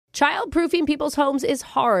Childproofing people's homes is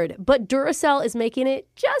hard, but Duracell is making it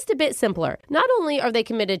just a bit simpler. Not only are they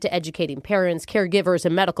committed to educating parents, caregivers,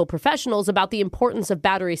 and medical professionals about the importance of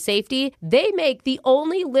battery safety, they make the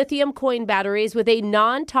only lithium coin batteries with a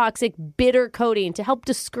non-toxic bitter coating to help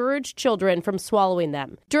discourage children from swallowing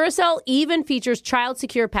them. Duracell even features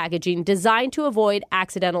child-secure packaging designed to avoid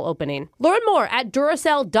accidental opening. Learn more at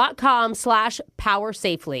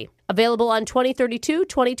Duracell.com/powersafely. Available on 2032,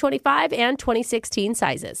 2025, and 2016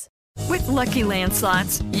 sizes. With Lucky Land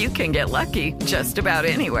Slots, you can get lucky just about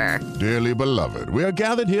anywhere. Dearly beloved, we are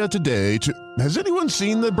gathered here today to... Has anyone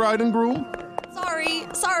seen the bride and groom?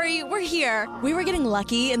 Sorry, we're here. We were getting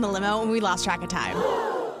lucky in the limo and we lost track of time.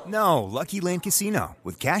 No, Lucky Land Casino,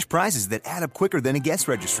 with cash prizes that add up quicker than a guest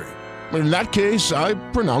registry. In that case, I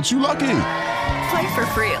pronounce you lucky. Play for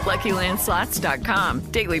free at LuckyLandSlots.com.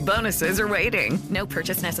 Daily bonuses are waiting. No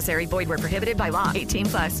purchase necessary. Void where prohibited by law.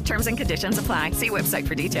 18+. Terms and conditions apply. See website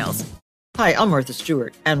for details. Hi, I'm Martha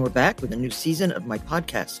Stewart, and we're back with a new season of my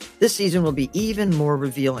podcast. This season will be even more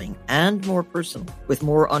revealing and more personal, with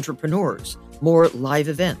more entrepreneurs, more live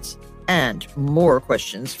events, and more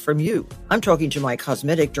questions from you. I'm talking to my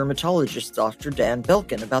cosmetic dermatologist, Dr. Dan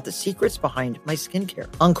Belkin, about the secrets behind my skincare.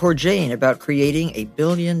 Encore Jane about creating a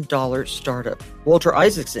billion-dollar startup. Walter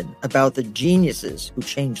Isaacson about the geniuses who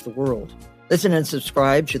changed the world. Listen and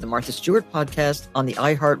subscribe to the Martha Stewart podcast on the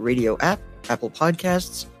iHeartRadio app, Apple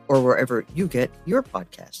Podcasts, or wherever you get your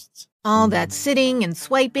podcasts. All that sitting and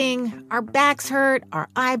swiping, our backs hurt, our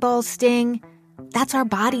eyeballs sting. That's our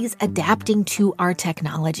bodies adapting to our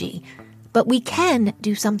technology. But we can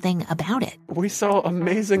do something about it. We saw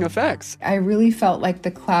amazing effects. I really felt like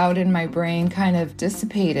the cloud in my brain kind of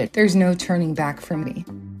dissipated. There's no turning back for me.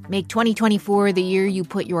 Make 2024 the year you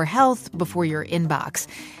put your health before your inbox.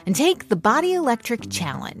 And take the Body Electric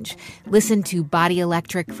Challenge. Listen to Body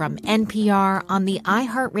Electric from NPR on the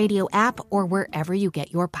iHeartRadio app or wherever you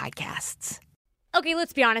get your podcasts. Okay,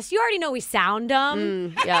 let's be honest. You already know we sound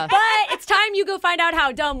dumb. Yeah. But it's time you go find out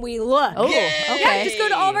how dumb we look. Oh, okay. Yeah, just go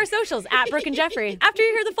to all of our socials at Brooke and Jeffrey after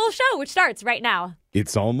you hear the full show, which starts right now.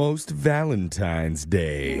 It's almost Valentine's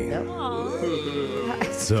Day.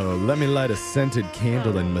 So let me light a scented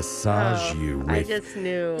candle and massage you with I just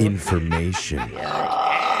knew. information.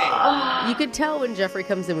 You could tell when Jeffrey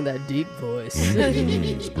comes in with that deep voice.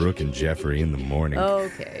 It's Brooke and Jeffrey in the morning.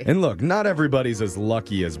 Okay. And look, not everybody's as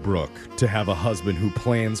lucky as Brooke to have a husband who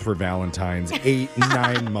plans for Valentine's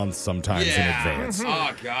 8-9 months sometimes in advance.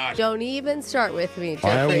 Oh, God. Don't even start with me,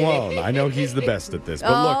 Jeffrey. I won't. I know he's the best at this.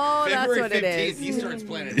 But Oh, look, that's February what it 15th, is. he starts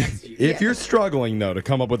planning next year. if you're struggling, though, to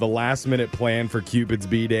come up with a last-minute plan for Cupid's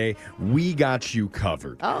B-Day, we got you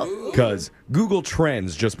covered. Oh. Because Google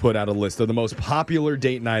Trends just put out a list of the most popular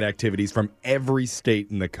date night activities from every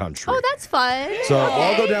state in the country. Oh, that's fun. So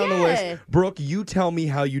I'll go down the Yeah. list. Brooke, you tell me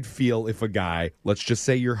how you'd feel if a guy, let's just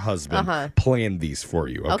say your husband, planned these for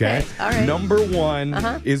you, okay? Okay, all right. Number one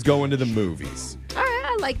is going to the movies. All right,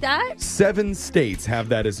 I like that. 7 states have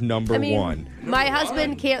that as number one. My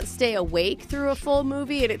husband can't stay awake through a full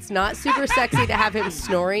movie, and it's not super sexy to have him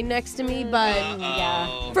snoring next to me, but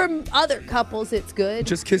for other couples, it's good.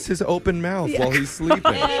 Just kiss his open mouth while he's sleeping.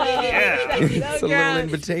 It's a little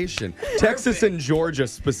invitation. Texas and Georgia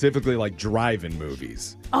specifically like drive-in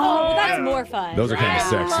movies. Oh, that's more fun. Those are kind of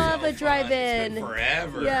sexy. I love a drive-in.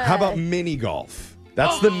 Forever. Yeah. How about mini golf?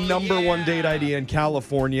 That's the number one date idea in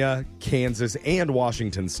California, Kansas, and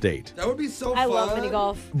Washington State. That would be so fun. I love mini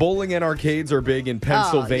golf. Bowling and arcades are big in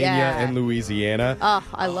Pennsylvania and Louisiana. Oh,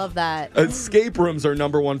 I love that. Escape rooms are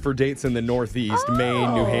number one for dates in the Northeast,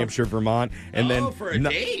 Maine, New Hampshire, Vermont. And then, for a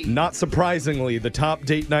date. not surprisingly, the top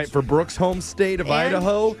date night for Brooke's home state of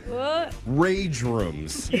Idaho, rage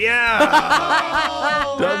rooms. Yeah.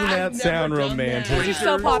 Doesn't that sound romantic? Which is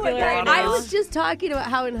so popular right I now. was just talking about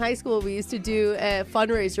how in high school we used to do a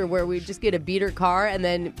fundraiser where we'd just get a beater car and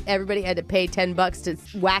then everybody had to pay $10 to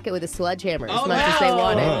whack it with a sledgehammer as much as they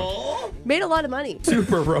wanted. Made a lot of money.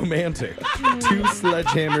 Super romantic. 2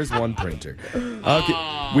 sledgehammers, 1 printer. Okay,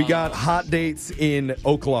 we got hot dates in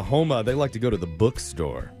Oklahoma. They like to go to the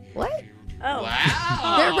bookstore. What? Oh.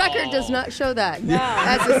 Wow. Their record does not show that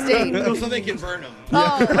as a state. So they can burn them.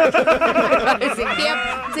 Oh.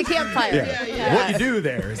 It's a campfire. What you do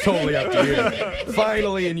there is totally up to you.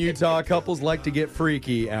 Finally, in Utah, couples like to get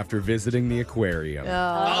freaky after visiting the aquarium.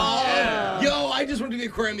 Yo, I just went to the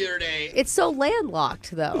aquarium the other day. It's so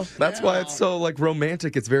landlocked, though. That's why it's so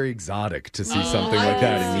romantic. It's very exotic to see something like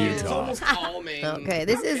that in It's Utah. almost calming. Okay,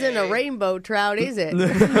 this isn't a rainbow trout, is it?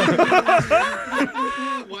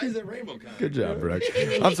 Why is it rainbow color? Good job, Brooke.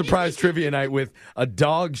 I'm surprised Trivia Night with a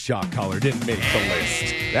dog shock collar didn't make the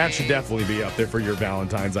list. That should definitely be up there for your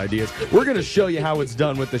Valentine's ideas. We're going to show you how it's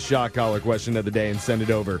done with the shock collar question of the day and send it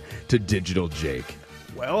over to Digital Jake.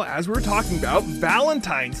 Well, as we were talking about,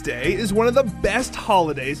 Valentine's Day is one of the best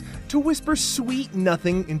holidays to whisper sweet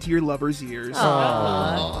nothing into your lover's ears.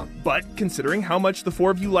 Aww. But considering how much the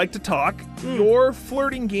four of you like to talk, your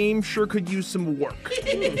flirting game sure could use some work.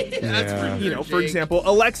 That's for You know, for example,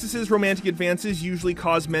 Alexis's romantic advances usually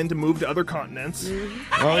cause men to move to other continents.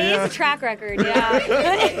 It's a track record,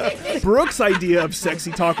 yeah. Brooke's idea of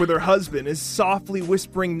sexy talk with her husband is softly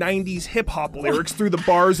whispering 90s hip-hop lyrics through the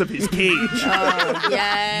bars of his cage.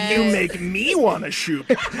 Yes. You make me want to shoot.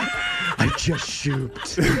 I just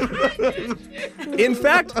shooped. In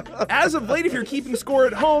fact, as of late, if you're keeping score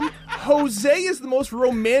at home, Jose is the most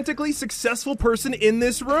romantically successful person in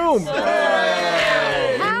this room.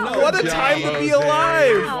 What a time to be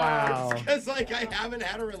alive. Wow. Because, I haven't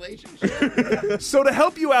had a relationship. So to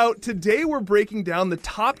help you out, today we're breaking down the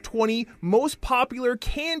top 20 most popular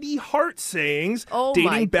candy heart sayings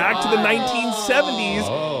dating back to the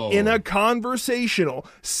 1970s in a conversational,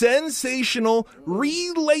 sensational,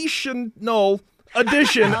 relational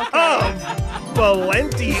edition of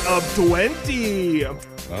Valenti of 20.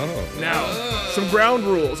 Now, some ground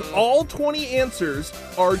rules. All 20 answers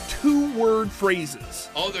are two-word phrases.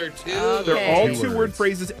 Oh, they're two? They're all two-word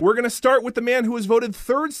phrases. We're going to start with the man who was voted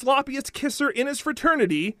third sloppiest kisser in his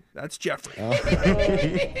fraternity. That's Jeffrey.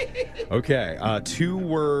 Okay,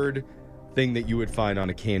 two-word thing that you would find on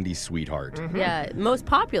a candy sweetheart. Yeah, most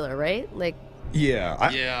popular, right? Yeah.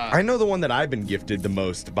 I know the one that I've been gifted the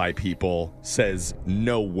most by people says,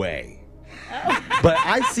 no way. But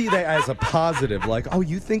I see that as a positive, oh,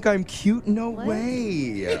 you think I'm cute? No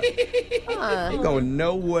way. I'm going,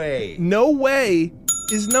 no way. No way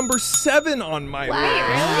is number 7 on my list.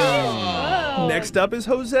 Really? Next up is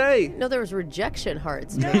Jose. No, there was rejection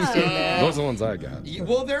hearts mixed in there. Those are the ones I got.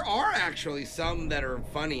 Well, there are actually some that are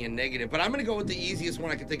funny and negative, but I'm going to go with the easiest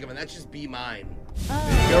one I can think of, and that's just Be Mine.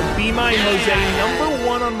 Go Be Mine, Jose. Number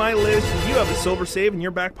 1 on my list. You have a silver save in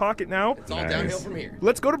your back pocket now. It's all downhill from here.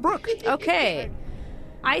 Let's go to Brooke. Okay.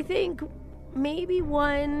 I think maybe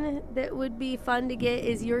one that would be fun to get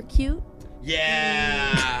is You're Cute.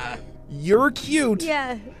 Yeah. You're Cute.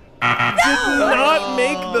 Yeah. Did not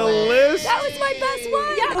make the list. That was my best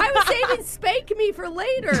one. Yeah, I was saving Spank Me for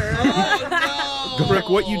later. Oh, no. Brooke,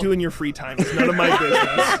 what you do in your free time is none of my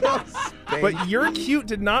business. But You're Cute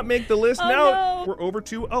did not make the list. Now we're over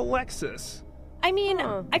to Alexis. I mean,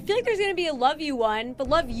 I feel like there's going to be a Love You one, but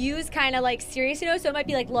Love You is kind of serious, so it might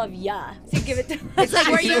be Love Ya. So give it to It's like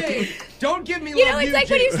where you... Don't give me You love know, it's you, like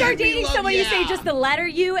when you Jake. start Give me dating love someone, you ya. say just the letter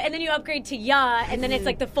U, and then you upgrade to Ya, and then it's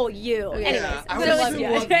the full U. Yeah, Anyways, I so would Love assume Ya.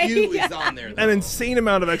 love you is on there. An insane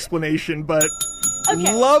amount of explanation, but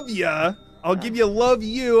Okay. Love Ya. I'll give you Love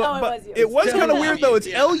You. Oh, it but was you. it was Still kind of love weird, you, though. It's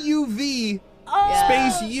yeah. LUV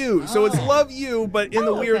space U. So it's Love You, but in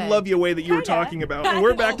the weird okay. Love You way that you were Kinda. talking about. And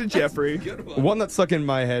we're back to Jeffrey. One that stuck in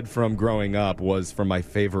my head from growing up was from my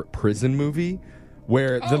favorite prison movie,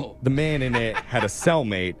 where the man in it had a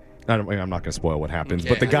cellmate. I'm not going to spoil what happens,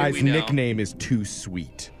 but the Okay, I think guy's we know. nickname is Too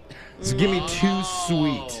Sweet. So give me Too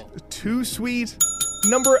Sweet. Too Sweet.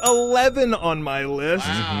 Number 11 on my list.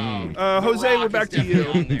 Wow. Jose, The Rock we're back is to you.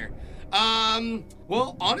 definitely on there.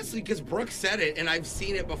 Well, honestly, because Brooke said it and I've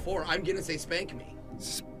seen it before, I'm going to say Spank Me.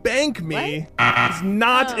 Spank Me is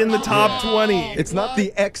not in the top 20. It's not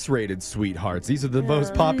the X-rated sweethearts. These are the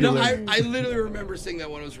most popular. No, I literally remember seeing that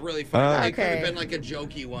one. It was really fun. It could have Okay. been a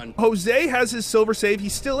jokey one. Jose has his silver save.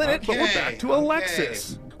 He's still in it, but we're Okay, back to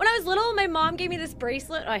Alexis. When I was little, my mom gave me this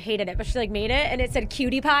bracelet. I hated it, but she made it, and it said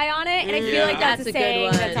Cutie Pie on it, and I feel like that's That's a a good saying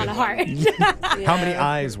one. that's on a heart. How many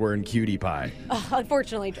eyes were in Cutie Pie?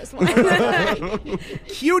 Unfortunately, just one.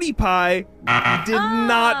 Cutie Pie did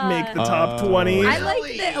not make the top 20. I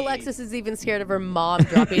like that Alexis is even scared of her mom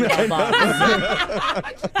dropping L-bombs.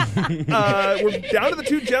 We're down to the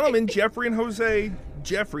 2 gentlemen, Jeffrey and Jose.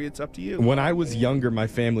 Jeffrey, it's up to you. When I was younger, my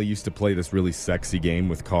family used to play this really sexy game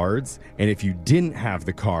with cards, and if you didn't have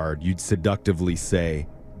the card, you'd seductively say,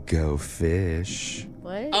 "Go fish."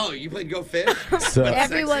 What? Oh, you played Go Fish? So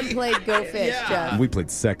Everyone played Go Fish, Yeah. Jeff. we played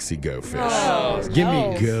sexy Go Fish. Oh, Give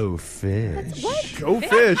no. me Go Fish. Go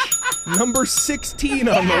Fish. Number 16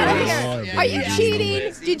 on the list. Are you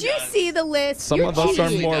cheating? Did you see the list? Some You're of us are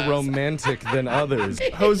cheating. more romantic than others.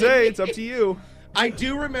 Jose, it's up to you. I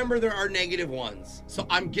do remember there are negative ones. So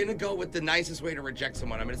I'm going to go with the nicest way to reject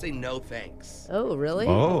someone. I'm going to say no thanks. Oh, really?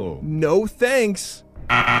 Oh. No thanks. Did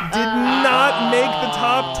not make the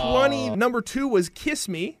top 20. Number 2 was Kiss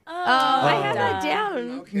Me. I had that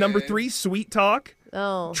down. Okay. Number 3, Sweet Talk.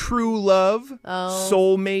 Oh. True Love.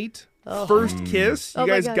 Soulmate. First Kiss. You my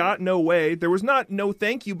guys God. got No Way. There was not No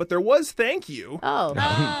Thank You, but there was Thank You. Oh.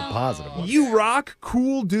 Positive one. You Rock,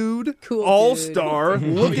 Cool Dude, Cool All Dude. Star,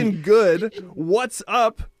 Looking Good, What's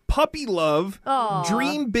Up, Puppy Love, Aw.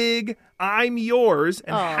 Dream Big, I'm Yours,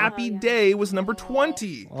 and Happy Day was number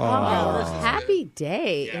 20. Oh, Happy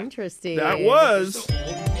Day. Interesting. That was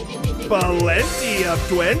plenty of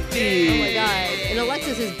 20. Oh my God. And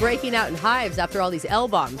Alexis is breaking out in hives after all these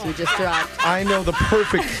L-bombs we just dropped. I know the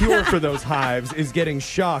perfect cure for those hives is getting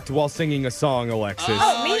shocked while singing a song, Alexis.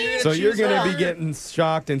 So you're going to be getting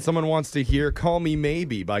shocked and someone wants to hear Call Me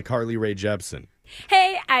Maybe by Carly Rae Jepsen.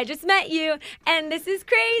 Hey, I just met you, and this is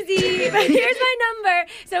crazy, but here's my number,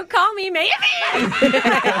 so call me maybe.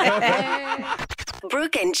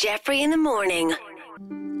 Brooke and Jeffrey in the morning.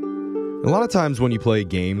 A lot of times when you play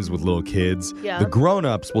games with little kids, the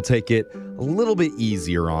grown-ups will take it a little bit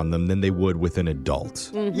easier on them than they would with an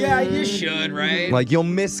adult. Yeah, you should, right? Like you'll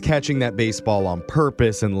miss catching that baseball on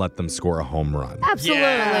purpose and let them score a home run.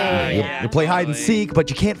 Absolutely. You play hide and seek, but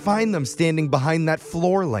you can't find them standing behind that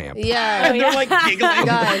floor lamp. Yeah. And they're like giggling.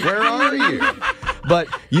 God. Where are you? But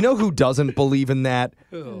you know who doesn't believe in that?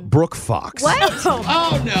 Brooke Fox. What?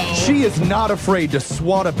 Oh, no. She is not afraid to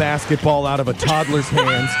swat a basketball out of a toddler's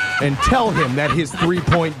hands and tell him that his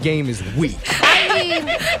three-point game is weak. I mean,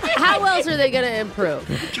 how else are they going to improve?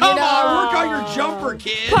 Come on, work on your jumper,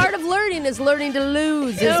 kid. Part of learning is learning to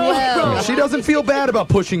lose as well. She doesn't feel bad about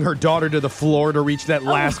pushing her daughter to the floor to reach that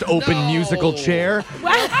last open musical chair.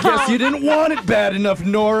 Guess you didn't want it bad enough,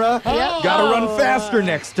 Nora. Gotta run faster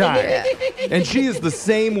next time. And she is the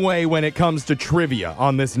same way when it comes to trivia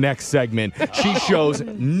on this next segment. She shows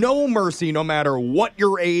no mercy no matter what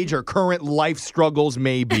your age or current life struggles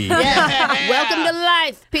may be. Welcome to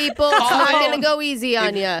life, people. It's not going to go easy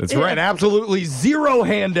on you. That's right. Absolutely zero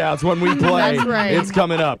handouts when we play. That's right. It's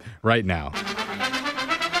coming up right now.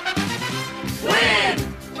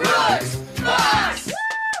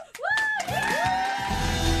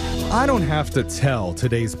 I don't have to tell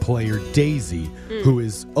today's player, Daisy, who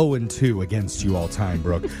is 0-2 against you all time,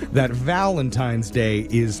 Brooke, that Valentine's Day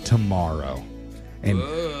is tomorrow. And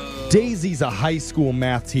Daisy's a high school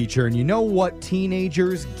math teacher, and you know what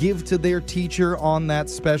teenagers give to their teacher on that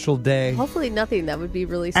special day? Hopefully nothing. That would be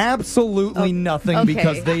really... Absolutely nothing, okay.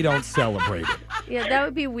 because they don't celebrate it. Yeah, that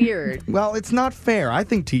would be weird. Well, it's not fair. I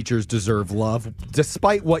think teachers deserve love,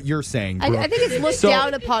 despite what you're saying, Brooke. I think it's looked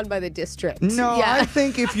down upon by the district. No, yeah. I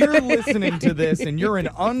think if you're listening to this and you're an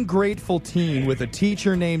ungrateful teen with a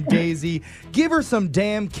teacher named Daisy, give her some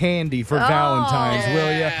damn candy for Valentine's,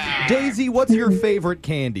 will you? Daisy, what's your favorite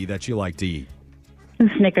candy that you like to eat?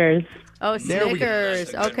 Snickers. Oh,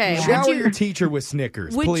 Snickers. Okay. Shower your teacher with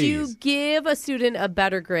Snickers, Would please. you give a student a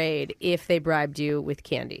better grade if they bribed you with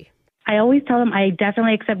candy? I always tell them I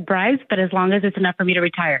definitely accept bribes, but as long as it's enough for me to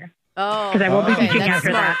retire. Oh, because I won't be teaching that's after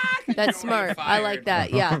smart. that. That's smart. I like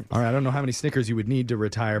that. Yeah. All right, I don't know how many Snickers you would need to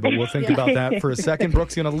retire, but we'll think about that for a second.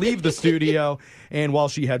 Brooke's going to leave the studio, and while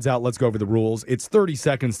she heads out, let's go over the rules. It's 30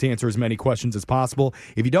 seconds to answer as many questions as possible.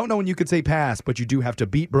 If you don't know when you could say pass, but you do have to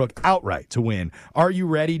beat Brooke outright to win. Are you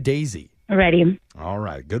ready, Daisy? Ready. All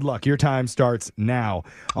right, good luck. Your time starts now.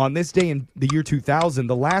 On this day in the year 2000,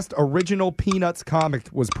 the last original Peanuts comic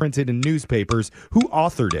was printed in newspapers. Who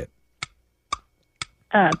authored it?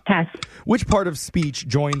 Pass. Which part of speech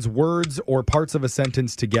joins words or parts of a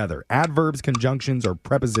sentence together? Adverbs, conjunctions, or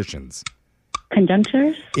prepositions?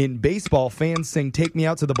 Conjunctures. In baseball, fans sing Take Me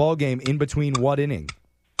Out to the Ball Game in between what inning?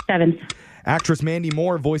 7th. Actress Mandy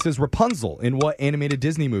Moore voices Rapunzel in what animated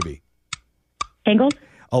Disney movie? Tangled.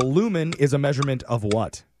 A lumen is a measurement of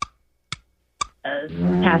what?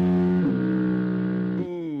 Pass.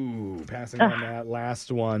 Ooh, passing on that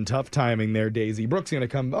last one. Tough timing there, Daisy. Brooke's going to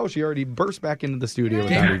come. Oh, she already burst back into the studio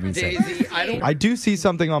without even saying. Daisy, I do see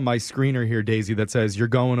something on my screener here, Daisy, that says you're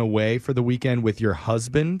going away for the weekend with your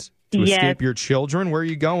husband to escape your children. Where are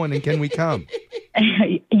you going, and can we come?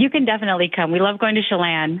 You can definitely come. We love going to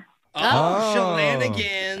Chelan. Oh,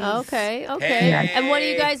 shenanigans. Okay. Hey. And what do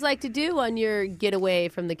you guys like to do on your getaway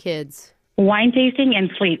from the kids? Wine tasting and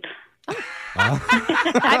sleep.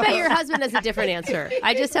 I bet your husband has a different answer.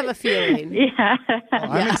 I just have a feeling. Yeah.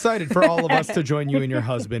 I'm excited for all of us to join you and your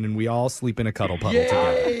husband, and we all sleep in a cuddle puddle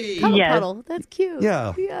together. Cuddle puddle. That's cute.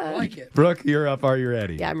 Yeah. I like it. Brooke, you're up. Are you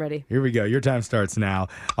ready? Yeah, I'm ready. Here we go. Your time starts now.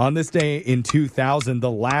 On this day in 2000,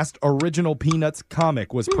 the last original Peanuts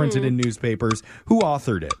comic was printed in newspapers. Who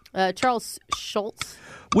authored it? Charles Schultz.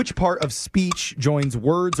 Which part of speech joins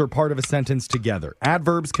words or part of a sentence together?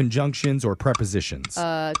 Adverbs, conjunctions, or prepositions?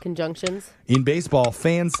 Conjunctions. In baseball,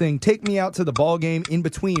 fans sing, "Take me out to the ball game" in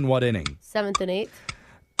between what inning? 7th and 8th.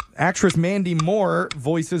 Actress Mandy Moore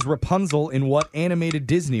voices Rapunzel in what animated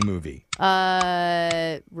Disney movie?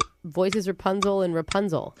 Voices Rapunzel and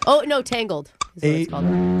Rapunzel. Oh, no, Tangled is what it's called.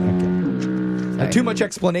 Okay. Too much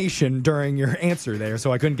explanation during your answer there,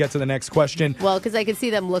 so I couldn't get to the next question. Well, because I could see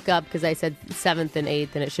them look up because I said 7th and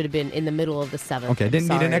 8th, and it should have been in the middle of the 7th. Okay, didn't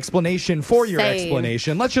need an explanation for your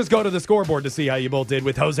explanation. Let's just go to the scoreboard to see how you both did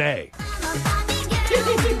with Jose.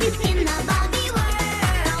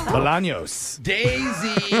 Bolaños.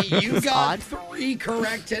 Daisy, you got 3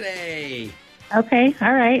 correct today. Okay,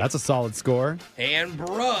 all right. That's a solid score. And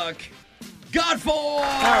Brooke got 4.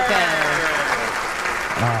 Okay.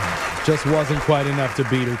 Just wasn't quite enough to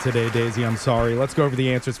beat her today, Daisy. I'm sorry. Let's go over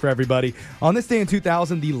the answers for everybody. On this day in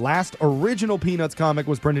 2000, the last original Peanuts comic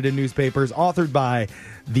was printed in newspapers, authored by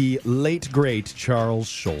the late, great Charles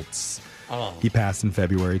Schultz. Oh. He passed in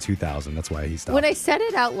February 2000. That's why he stopped. When I said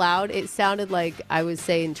it out loud, it sounded like I was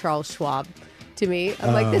saying Charles Schwab to me.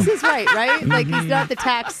 I'm like, this is right? Like, he's not the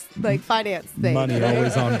tax, finance thing. Money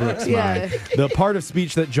always on Brooke's mind. The part of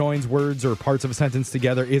speech that joins words or parts of a sentence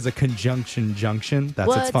together is a conjunction junction.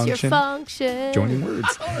 That's its function. What's your function? Joining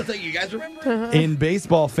words. I think you guys remember. In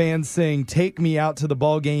baseball, fans sing, "Take me out to the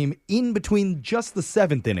ball game" in between just the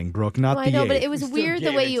 7th inning, Brooke, not the 8th. I know, but it was weird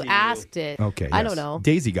the way you asked it. Okay, I don't know.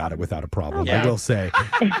 Daisy got it without a problem, Okay. I will say.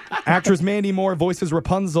 Actress Mandy Moore voices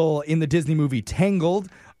Rapunzel in the Disney movie Tangled.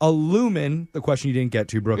 A lumen, the question you didn't get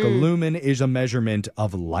to, Brooke, a lumen is a measurement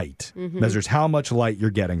of light. Measures how much light you're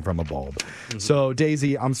getting from a bulb. So,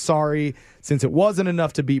 Daisy, I'm sorry. Since it wasn't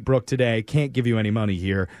enough to beat Brooke today, can't give you any money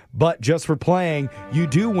here. But just for playing, you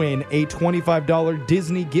do win a $25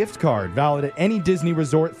 Disney gift card, valid at any Disney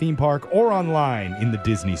resort, theme park, or online in the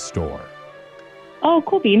Disney store. Oh,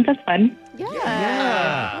 cool beans. That's fun.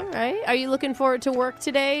 Yeah. All right. Are you looking forward to work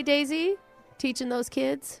today, Daisy? Teaching those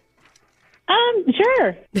kids?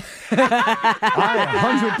 Sure.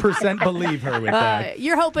 I 100% believe her with that.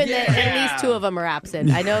 You're hoping that at least 2 of them are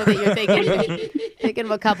absent. I know that you're thinking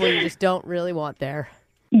of a couple you just don't really want there.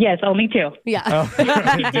 Yes, only 2. Yeah.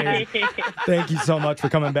 Thank you so much for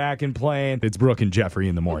coming back and playing. It's Brooke and Jeffrey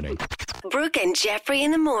in the morning. Brooke and Jeffrey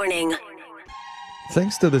in the morning.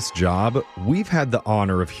 Thanks to this job, we've had the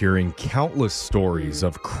honor of hearing countless stories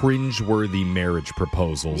of cringeworthy marriage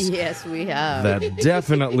proposals. Yes, we have. That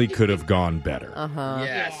definitely could have gone better.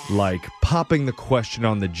 Yes. Like popping the question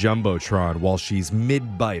on the Jumbotron while she's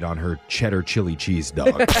mid-bite on her cheddar chili cheese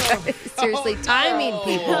dog. Seriously, timing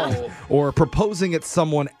people. Or proposing at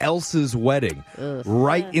someone else's wedding,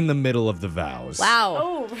 right in the middle of the vows.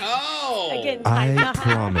 Wow. I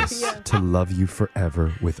promise to love you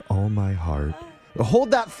forever with all my heart.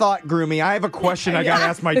 Hold that thought, Groomie. I have a question I got to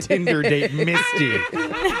ask my Tinder date, Misty.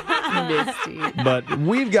 But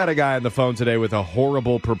we've got a guy on the phone today with a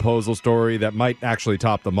horrible proposal story that might actually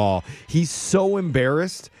top them all. He's so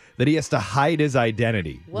embarrassed that he has to hide his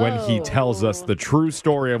identity when he tells us the true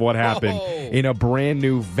story of what happened in a brand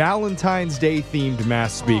new Valentine's Day themed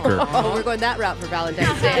mass speaker. Oh, we're going that route for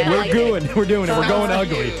Valentine's Day. We're doing it. We're going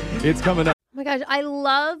ugly. It's coming up. Oh my gosh, I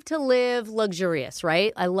love to live luxurious,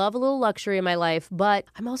 right? I love a little luxury in my life, but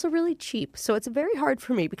I'm also really cheap. So it's very hard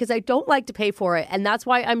for me because I don't like to pay for it. And that's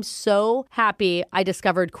why I'm so happy I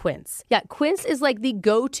discovered Quince. Yeah, Quince is like the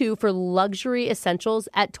go-to for luxury essentials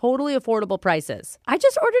at totally affordable prices. I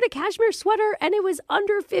just ordered a cashmere sweater and it was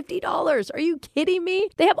under $50. Are you kidding me?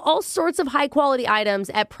 They have all sorts of high-quality items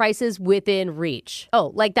at prices within reach.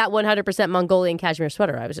 Oh, like that 100% Mongolian cashmere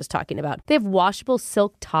sweater I was just talking about. They have washable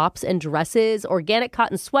silk tops and dresses, organic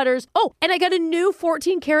cotton sweaters. Oh, and I got a new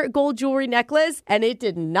 14-karat gold jewelry necklace, and it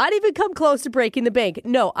did not even come close to breaking the bank.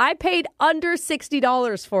 No, I paid under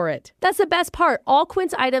 $60 for it. That's the best part. All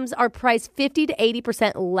Quince items are priced 50 to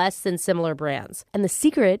 80% less than similar brands. And the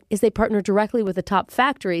secret is they partner directly with the top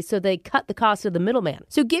factory, so they cut the cost of the middleman.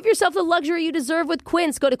 So give yourself the luxury you deserve with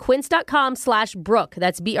Quince. Go to quince.com/Brooke.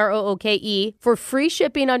 That's BROOKE for free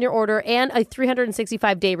shipping on your order and a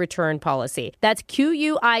 365-day return policy. That's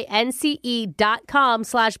QUINCE.com/Brooke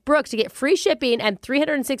to get free shipping and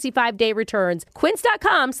 365-day returns.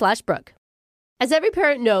 Quince.com/Brooke. As every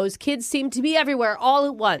parent knows, kids seem to be everywhere all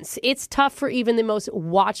at once. It's tough for even the most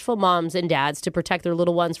watchful moms and dads to protect their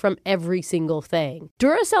little ones from every single thing.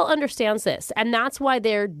 Duracell understands this, and that's why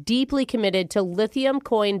they're deeply committed to lithium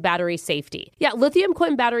coin battery safety. Yeah, lithium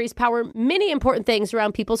coin batteries power many important things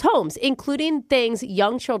around people's homes, including things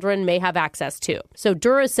young children may have access to. So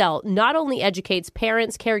Duracell not only educates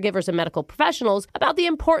parents, caregivers, and medical professionals about the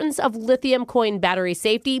importance of lithium coin battery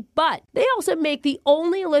safety, but they also make the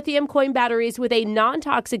only lithium coin batteries with a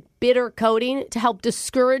non-toxic bitter coating to help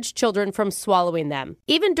discourage children from swallowing them.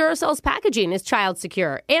 Even Duracell's packaging is child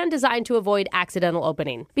secure and designed to avoid accidental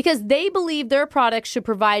opening because they believe their products should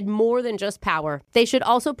provide more than just power. They should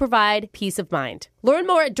also provide peace of mind. Learn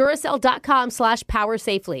more at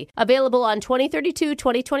Duracell.com/powersafely. Available on 2032,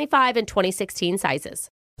 2025, and 2016 sizes.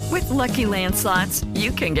 With Lucky Land Slots,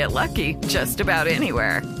 you can get lucky just about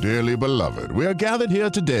anywhere. Dearly beloved, we are gathered here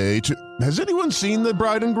today to... Has anyone seen the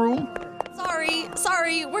bride and groom?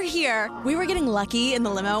 Sorry, we're here. We were getting lucky in the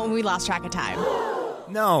limo and we lost track of time.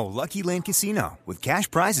 No, Lucky Land Casino, with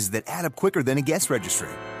cash prizes that add up quicker than a guest registry.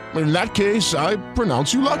 In that case, I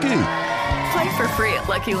pronounce you lucky. Play for free at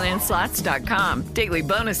LuckyLandSlots.com. Daily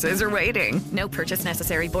bonuses are waiting. No purchase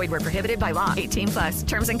necessary. Void where prohibited by law. 18+.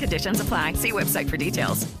 Terms and conditions apply. See website for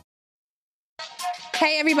details.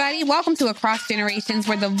 Hey, everybody. Welcome to Across Generations,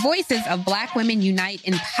 where the voices of Black women unite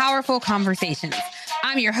in powerful conversations.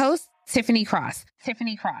 I'm your host, Tiffany Cross.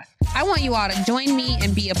 I want you all to join me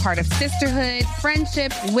and be a part of sisterhood,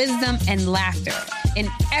 friendship, wisdom, and laughter. In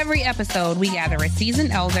every episode, we gather a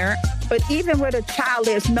seasoned elder. But even with a child,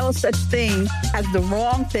 there's no such thing as the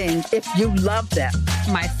wrong thing if you love them.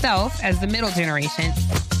 Myself, as the middle generation.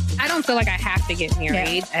 I don't feel like I have to get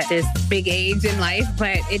married at this big age in life,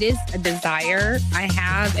 but it is a desire I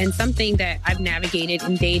have and something that I've navigated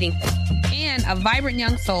in dating. And a vibrant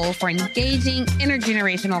young soul for engaging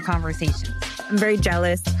intergenerational conversations. I'm very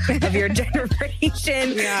jealous of your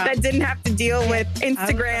generation that didn't have to deal with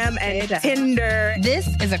Instagram and Tinder. This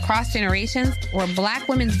is Across Generations, where Black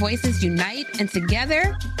women's voices unite, and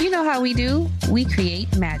together, you know how we do, we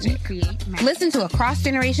create magic. Listen to Across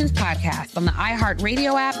Generations podcast on the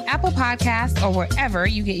iHeartRadio app, Apple Podcasts, or wherever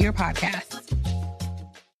you get your podcasts.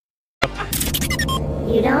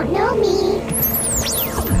 You don't know me.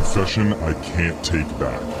 Confession I can't take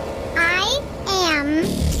back. I am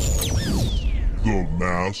the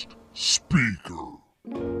Masked Speaker.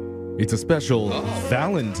 It's a special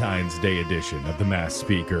Valentine's Day edition of The Masked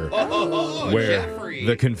Speaker, where Jeffrey.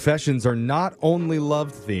 The confessions are not only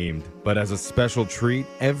love-themed, but as a special treat,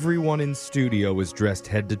 everyone in studio is dressed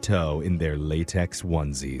head to toe in their latex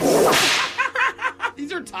onesies.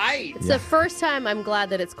 These are tight. It's the first time I'm glad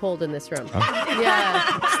that it's cold in this room.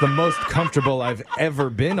 Yeah. It's the most comfortable I've ever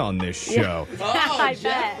been on this show. Oh,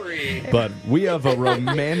 Jeffrey. But we have a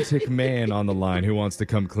romantic man on the line who wants to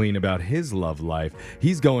come clean about his love life.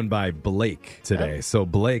 He's going by Blake today. So,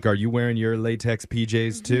 Blake, are you wearing your latex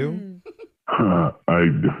PJs too? I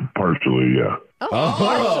partially, yeah.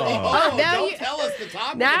 Now you tell us the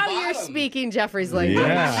top now and the you're bottom. speaking Jeffrey's language.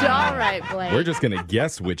 Yeah. All right, Blake. We're just going to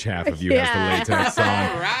guess which half of you has the latex on.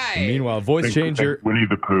 All right. Meanwhile, voice changer. Winnie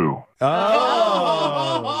the Pooh.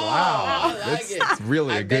 Oh, wow. It's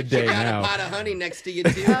really a good day You got now. a pot of honey next to you,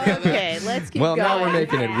 too. Okay, let's keep Well, going. now we're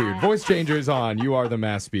making it weird. Voice changer's on. You are the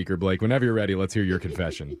Masked Speaker, Blake. Whenever you're ready, let's hear your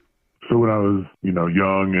confession. So when I was,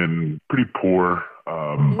 young and pretty poor,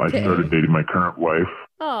 I started dating my current wife.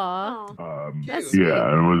 Aw. That's sweet.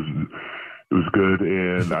 Yeah, it was good,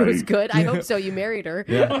 and It was good. I hope so. You married her.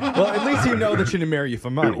 Yeah. Well, at least you know that she didn't marry you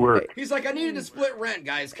for money. It worked. He's like, I needed to split rent,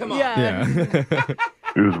 guys. Come on. Yeah.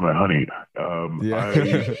 It was my honey. I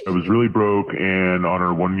was really broke, and on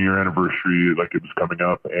our 1-year anniversary, it was coming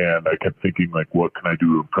up, and I kept thinking, what can I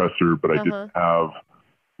do to impress her? But I didn't have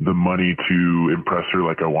the money to impress her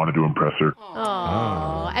like I wanted to impress her.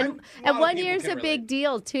 Aww. And 1 year's a big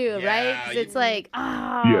deal, too, right? 'Cause it's like,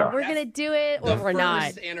 we're going to do it, or we're not.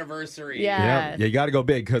 First anniversary. Yeah. You got to go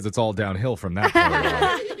big because it's all downhill from that point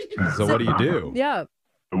on. So what do you do? Yeah.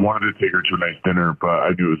 I wanted to take her to a nice dinner, but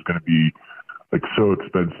I knew it was going to be so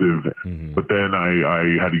expensive. Mm-hmm. But then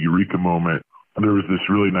I had a eureka moment. There was this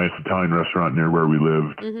really nice Italian restaurant near where we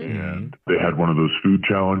lived, and they had one of those food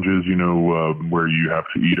challenges, where you have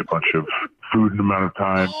to eat a bunch of food in a amount of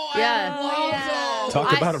time.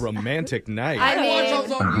 Talk about a romantic night. I mean, watch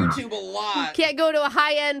those on YouTube a lot. You can't go to a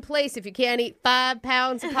high-end place if you can't eat 5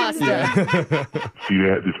 pounds of pasta. See, they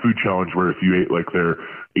had this food challenge where if you ate their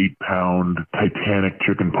 8-pound Titanic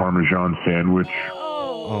chicken Parmesan sandwich.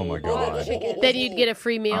 Oh my God. Then you'd get a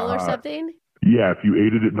free meal or something? Yeah, if you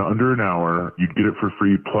ate it in under an hour, you'd get it for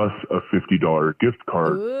free plus a $50 gift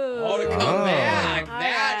card. Ooh. Oh, to come back.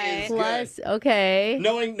 That is plus, okay.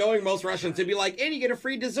 Knowing most restaurants, it'd be like, and you get a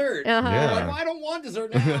free dessert. Uh-huh. You're like, well, I don't want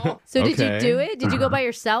dessert now. So did you do it? Did you go by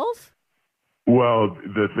yourself? Well,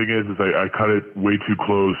 the thing is I cut it way too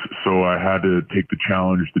close, so I had to take the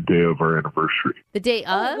challenge the day of our anniversary. The day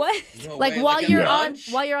of? What? No Like way, while like you're at on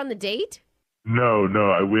lunch? while you're on the date? No,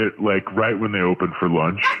 I went like right when they opened for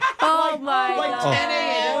lunch. Oh my Like god. 10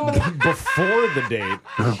 a.m. Before the date.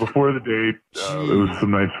 Before the date, it was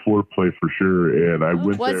some nice foreplay for sure, and I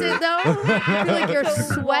went Was there. it though? I feel like you're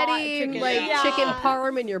sweating like chicken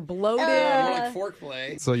parm and you're bloated. More like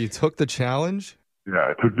foreplay. So you took the challenge? Yeah,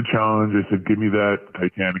 I took the challenge. I said, give me that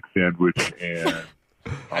Titanic sandwich, and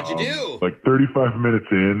How'd you do? like 35 minutes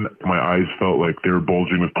in, my eyes felt like they were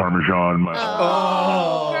bulging with Parmesan.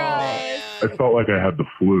 I felt like I had the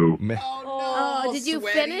flu. Oh, did you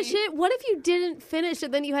finish it? What if you didn't finish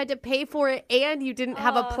and then you had to pay for it and you didn't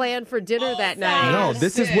have a plan for dinner that night? No,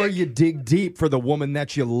 this is where you dig deep for the woman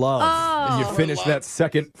that you love. And you finish that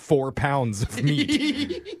second 4 pounds of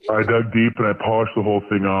meat. I dug deep and I polished the whole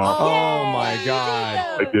thing off. Oh my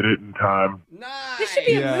God. I did it in time. This should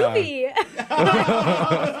be a movie.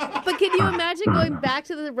 But can you imagine going back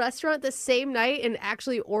to the restaurant the same night and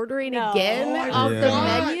actually ordering again off the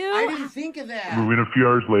menu? I didn't think of that. We went a few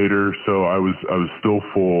hours later, so I was still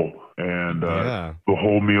full, and the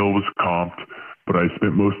whole meal was comped. But I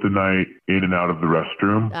spent most of the night in and out of the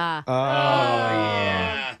restroom. Yeah.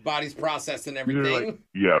 Body's processing everything.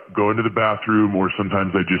 Go into the bathroom, or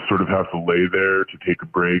sometimes I just sort of have to lay there to take a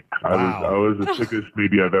break. I was the sickest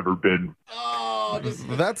maybe I've ever been.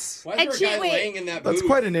 That's Why is there a guy laying in that booth? That's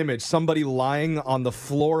quite an image. Somebody lying on the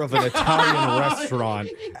floor of an Italian restaurant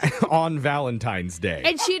on Valentine's Day.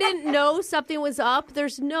 And she didn't know something was up?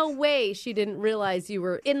 There's no way she didn't realize you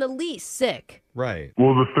were in the least sick. Right.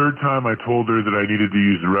 Well, the third time I told her that I needed to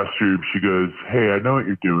use the restroom, she goes, hey, I know what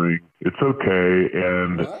you're doing. It's okay.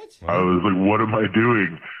 And I was like, what am I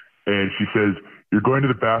doing? And she says, you're going to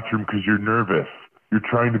the bathroom because you're nervous. You're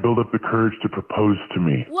trying to build up the courage to propose to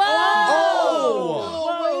me. Whoa!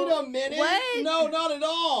 Oh, wait a minute. What? No, not at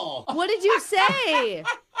all. What did you say? It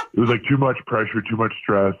was like too much pressure, too much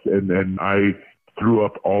stress, and I threw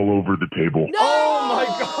up all over the table. No! Oh, my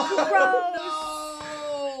God.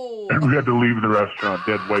 And we had to leave the restaurant.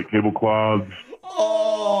 They had white tablecloths.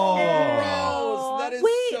 Oh, gross. That is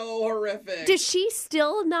so horrific. Does she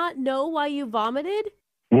still not know why you vomited?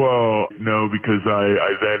 Well, no, because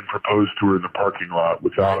I then proposed to her in the parking lot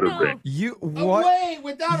without a ring. You what? Wait,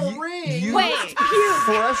 without a ring.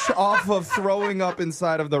 Fresh off of throwing up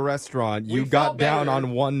inside of the restaurant, you got down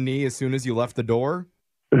on one knee as soon as you left the door?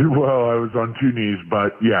 Well, I was on 2 knees,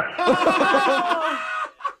 but yes.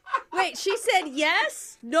 Wait, she said yes?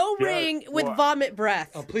 No ring with vomit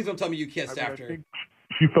breath. Oh, please don't tell me you kissed after.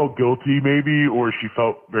 She felt guilty, maybe, or she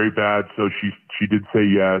felt very bad, so she did say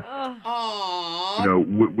yes. Aww. You know,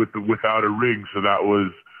 without a ring. So that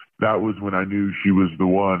was when I knew she was the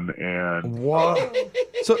one. And what?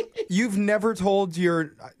 So you've never told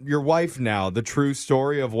your wife now the true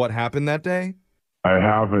story of what happened that day? I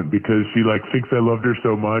haven't, because she thinks I loved her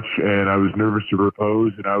so much, and I was nervous to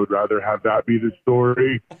propose, and I would rather have that be the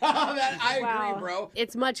story. I agree, bro.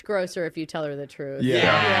 It's much grosser if you tell her the truth.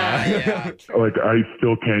 Yeah. I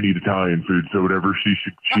still can't eat Italian food, so whatever she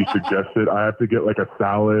suggested, I have to get a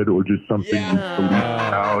salad or just something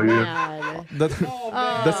Italian.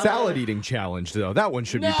 The salad eating challenge, though, that one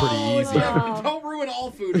should be pretty easy. Don't ruin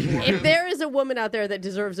all food. If there is a woman out there that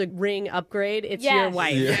deserves a ring upgrade, it's your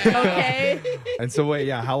wife. Yeah. Okay? And so wait,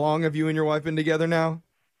 how long have you and your wife been together now?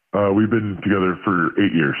 We've been together for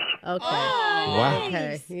 8 years. Okay. Wow.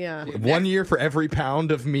 Okay, yeah. 1 year for every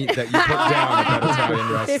pound of meat that you put down at that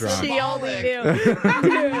Italian restaurant. If she only knew.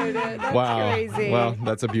 Dude, that's crazy. Well,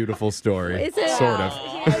 that's a beautiful story. Is it? Sort of.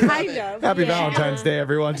 Kind of. Happy Valentine's Day,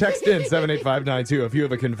 everyone. Text in 78592 if you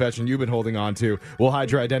have a confession you've been holding on to. We'll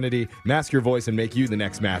hide your identity, mask your voice, and make you the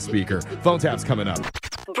next mass speaker. Phone tap's coming up.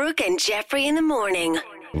 Brooke and Jeffrey in the morning.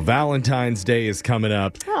 Valentine's Day is coming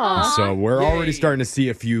up. Aww. So we're already starting to see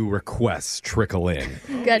a few requests trickle in.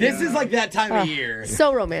 This is like that time of year.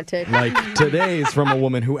 So romantic. Like today is from a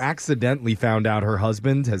woman who accidentally found out her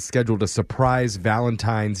husband has scheduled a surprise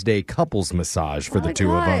Valentine's Day couples massage for the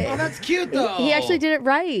two of them. Oh, that's cute, though. He actually did it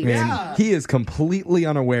right. And he is completely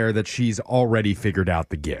unaware that she's already figured out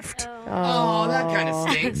the gift. Oh, that kind of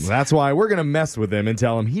stinks. That's why we're going to mess with him and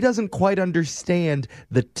tell him he doesn't quite understand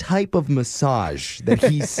the type of massage that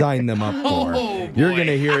he signed them up for. You're going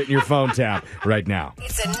to hear it in your phone tap right now.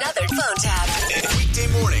 It's another phone tap. Weekday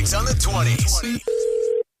mornings on the 20s.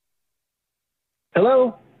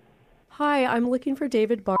 Hello? Hi, I'm looking for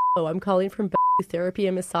David Barlow. I'm calling from Therapy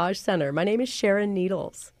and Massage Center. My name is Sharon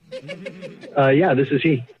Needles. Yeah, this is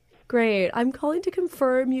he. Great. I'm calling to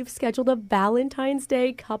confirm you've scheduled a Valentine's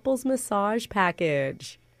Day couples massage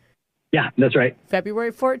package. Yeah, that's right.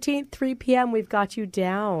 February 14th, 3 p.m. We've got you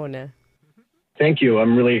down. Thank you.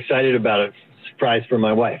 I'm really excited about it. Surprise for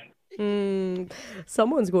my wife.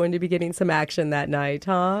 Someone's going to be getting some action that night,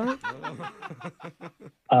 huh?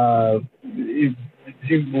 We'll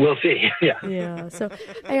see. Yeah. Yeah. So,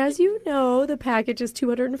 as you know, the package is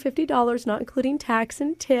 $250, not including tax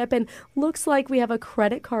and tip, and looks like we have a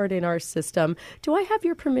credit card in our system. Do I have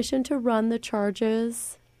your permission to run the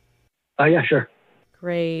charges? Yeah, sure.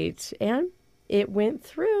 Great. And it went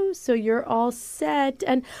through, so you're all set.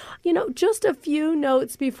 And, just a few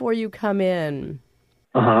notes before you come in.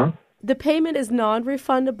 Uh-huh. The payment is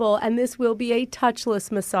non-refundable, and this will be a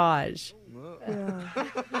touchless massage. What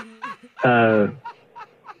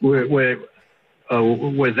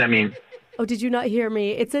does that mean? Oh, did you not hear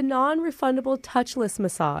me? It's a non-refundable touchless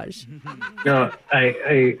massage. No,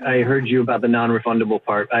 I heard you about the non-refundable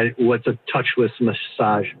part. What's a touchless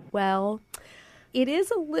massage? Well, it is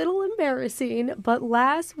a little embarrassing, but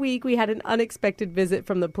last week we had an unexpected visit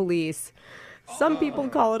from the police. Some people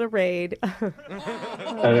call it a raid. What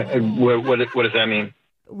does that mean?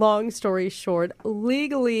 Long story short,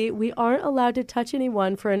 legally, we aren't allowed to touch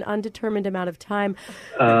anyone for an undetermined amount of time.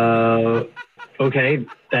 Okay,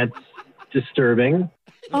 that's disturbing.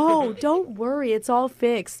 Oh, don't worry. It's all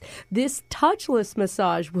fixed. This touchless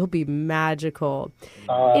massage will be magical.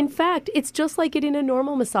 In fact, it's just like getting a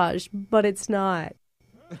normal massage, but it's not.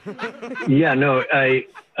 Yeah, no,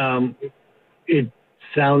 it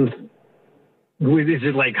sounds... Is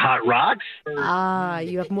it like hot rocks?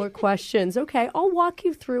 You have more questions. Okay, I'll walk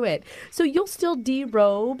you through it. So you'll still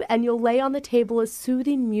derobe and you'll lay on the table as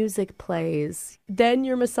soothing music plays. Then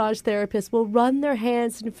your massage therapist will run their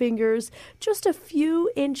hands and fingers just a few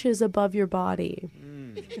inches above your body.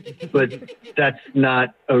 But that's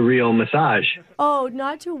not a real massage. Oh,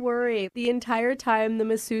 not to worry. The entire time, the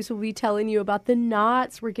masseuse will be telling you about the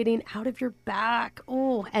knots we're getting out of your back.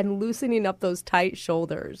 Oh, and loosening up those tight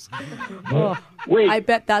shoulders. Oh, wait. I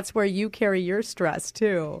bet that's where you carry your stress,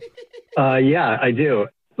 too. Yeah, I do.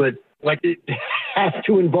 But it has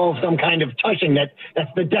to involve some kind of touching. That's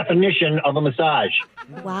the definition of a massage.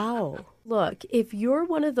 Wow. Look, if you're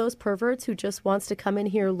one of those perverts who just wants to come in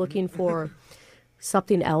here looking for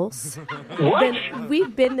something else, then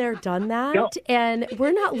we've been there, done that, and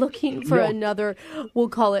we're not looking for another, we'll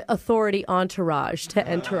call it authority entourage to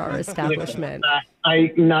enter our establishment.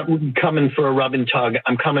 I'm not coming for a rub and tug.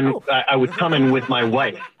 I'm coming. I was coming with my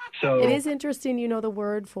wife. So it is interesting you know the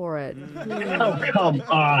word for it. Oh, come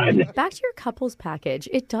on. Back to your couples package.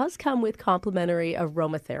 It does come with complimentary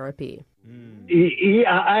aromatherapy.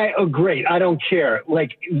 Yeah, great. I don't care.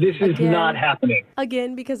 This is not happening.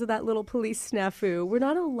 Again, because of that little police snafu, we're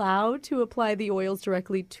not allowed to apply the oils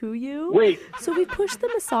directly to you. Wait. So we push the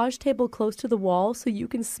massage table close to the wall so you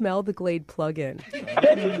can smell the Glade plug-in.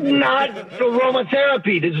 That's not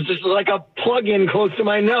aromatherapy. This is just like a plug-in close to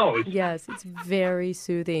my nose. Yes, it's very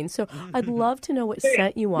soothing. So I'd love to know what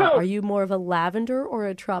scent you want. Are you more of a lavender or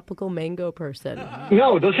a tropical mango person?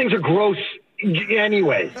 No, those things are gross.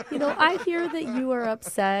 Anyways. I hear that you are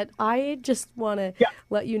upset. I just want to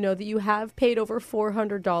let you know that you have paid over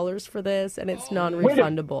 $400 for this, and it's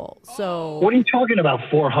non-refundable. So what are you talking about,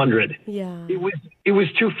 $400? Yeah. It was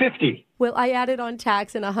 $250. Well, I added on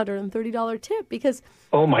tax and a $130 tip because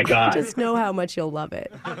oh my God. I just know how much you'll love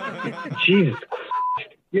it. Jesus Christ.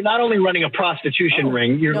 You're not only running a prostitution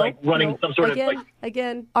ring, you're running some sort of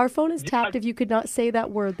Again, our phone is tapped. If you could not say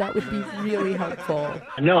that word, that would be really helpful.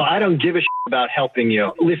 No, I don't give a about helping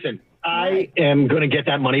you. Listen, I am going to get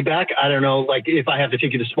that money back. I don't know, if I have to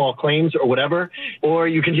take you to small claims or whatever, or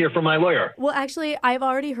you can hear from my lawyer. Well, actually, I've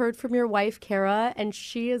already heard from your wife, Kara, and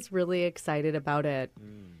she is really excited about it.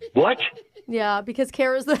 What? Yeah, because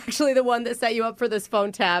Kara's actually the one that set you up for this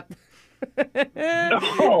phone tap.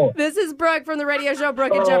 Oh. This is Brooke from the radio show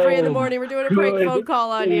Brooke and Jeffrey in the Morning. We're doing a prank phone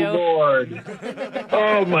call on you. Lord.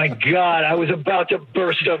 Oh my God, I was about to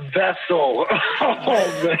burst a vessel.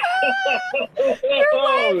 Oh, man.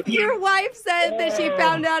 Your wife said that she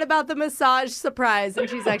found out about the massage surprise, and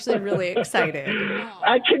she's actually really excited.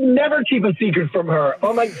 I can never keep a secret from her.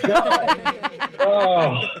 Oh my God.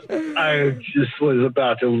 I just was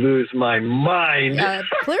about to lose my mind.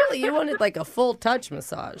 Clearly you wanted a full touch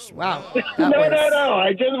massage. Wow. No.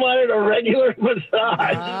 I just wanted a regular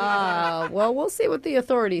massage. Well, we'll see what the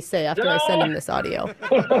authorities say after I send him this audio.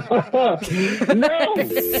 No.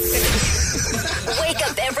 Wake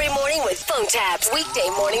up every morning with phone taps. Weekday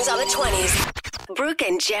mornings on the 20s. Brooke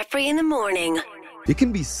and Jeffrey in the Morning. It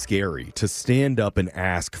can be scary to stand up and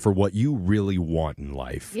ask for what you really want in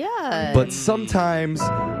life. Yeah. But sometimes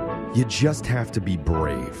You just have to be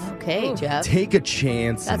brave. Okay, Jeff. Take a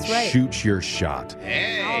chance and That's right. shoot your shot.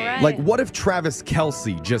 Hey. All right. Like, what if Travis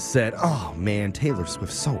Kelce just said, oh, man, Taylor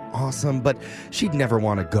Swift's so awesome, but she'd never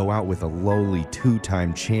want to go out with a lowly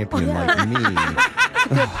two-time champion like me.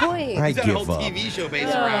 Good point. I He's got a give whole up. TV show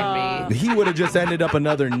based around me. He would have just ended up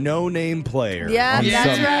another no-name player Yeah, on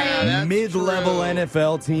that's some right. mid-level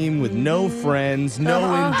NFL team with no friends,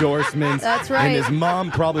 no endorsements. That's right. And his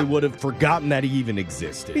mom probably would have forgotten that he even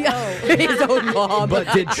existed. His own mom.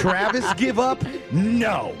 But did Travis give up?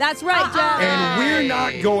 No. That's right, Jeff. And we're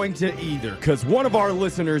not going to either, because one of our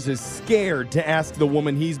listeners is scared to ask the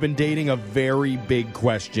woman he's been dating a very big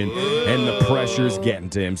question, and the pressure's getting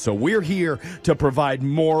to him. So we're here to provide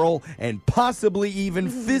moral and possibly even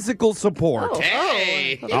physical support.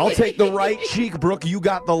 Hey. I'll take the right cheek, Brooke. You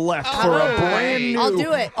got the left for a brand new I'll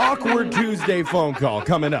do it. Awkward Tuesday phone call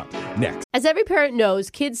coming up next. As every parent knows,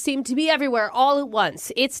 kids seem to be everywhere all at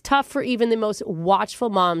once. It's tough for even the most watchful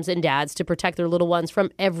moms and dads to protect their little ones from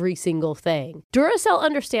every single thing. Duracell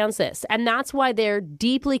understands this, and that's why they're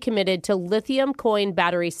deeply committed to lithium coin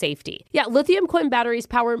battery safety. Yeah, lithium coin batteries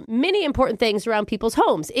power many important things around people's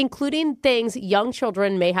homes, including things young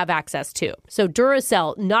children may have access to. So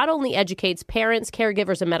Duracell not only educates parents,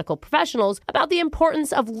 caregivers, and medical professionals about the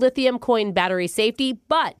importance of lithium coin battery safety,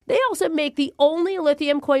 but they also make the only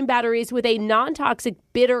lithium coin batteries with a non-toxic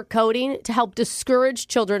bitter coating to help discourage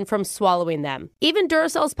children from swallowing them. Even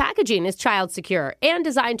Duracell's packaging is child secure and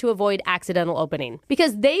designed to avoid accidental opening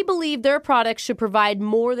because they believe their products should provide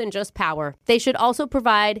more than just power. They should also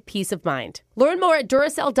provide peace of mind. Learn more at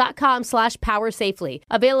Duracell.com/powersafely.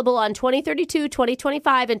 Available on 2032,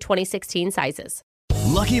 2025, and 2016 sizes.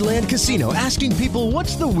 Lucky Land Casino asking people,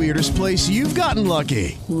 what's the weirdest place you've gotten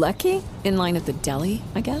lucky? Lucky? In line at the deli,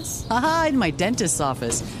 I guess? Aha, in my dentist's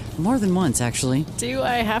office. More than once, actually. Do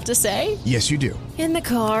I have to say? Yes, you do. In the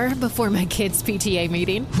car before my kids' PTA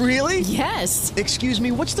meeting. Really? Yes. Excuse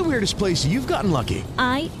me, what's the weirdest place you've gotten lucky?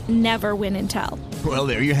 I never win and tell. Well,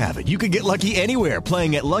 there you have it. You can get lucky anywhere,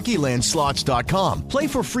 playing at LuckyLandSlots.com. Play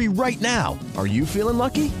for free right now. Are you feeling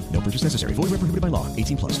lucky? No purchase necessary. Void where prohibited by law.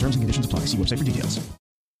 18+. Terms and conditions apply. See website for details.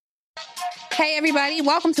 Hey, everybody.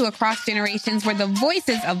 Welcome to Across Generations, where the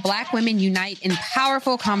voices of Black women unite in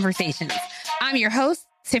powerful conversations. I'm your host,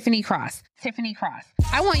 Tiffany Cross.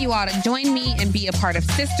 I want you all to join me and be a part of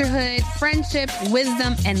sisterhood, friendship,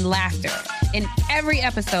 wisdom, and laughter. In every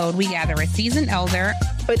episode, we gather a seasoned elder.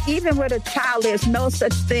 But even with a child, there's no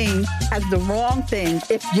such thing as the wrong thing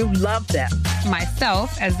if you love them.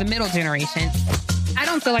 Myself, as the middle generation. I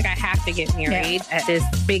don't feel like I have to get married at this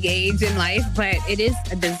big age in life, but it is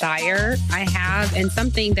a desire I have and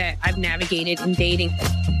something that I've navigated in dating.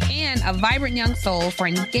 And a vibrant young soul for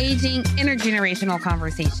engaging intergenerational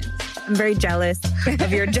conversations. I'm very jealous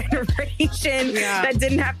of your generation that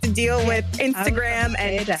didn't have to deal with Instagram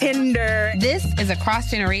and Tinder. This is Across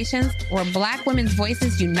Generations, where Black women's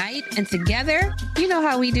voices unite, and together, you know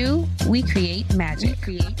how we do, we create magic.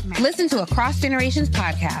 Listen to Across Generations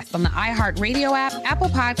podcast on the iHeartRadio app, Apple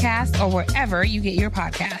Podcasts, or wherever you get your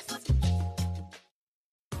podcasts.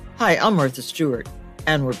 Hi, I'm Martha Stewart,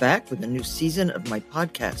 and we're back with a new season of my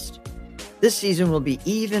podcast. This season will be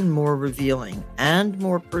even more revealing and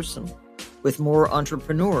more personal, with more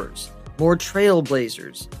entrepreneurs, more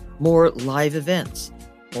trailblazers, more live events,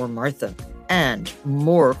 more Martha, and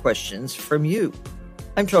more questions from you.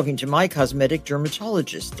 I'm talking to my cosmetic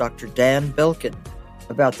dermatologist, Dr. Dan Belkin,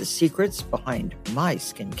 about the secrets behind my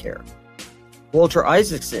skincare. Walter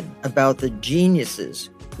Isaacson about the geniuses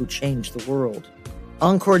who changed the world.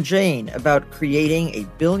 Encore Jane about creating a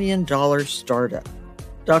billion-dollar startup.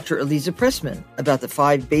 Dr. Eliza Pressman about the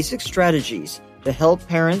 5 basic strategies to help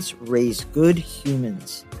parents raise good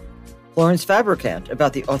humans. Florence Fabricant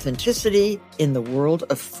about the authenticity in the world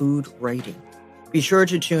of food writing. Be sure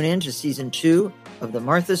to tune in to Season 2 of the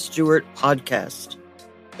Martha Stewart Podcast.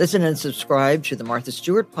 Listen and subscribe to the Martha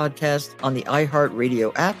Stewart Podcast on the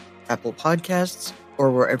iHeartRadio app, Apple Podcasts,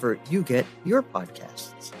 or wherever you get your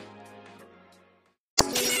podcasts.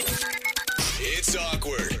 It's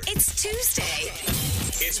awkward. It's Tuesday.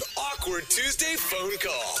 It's Awkward Tuesday phone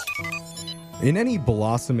call. In any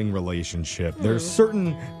blossoming relationship, there's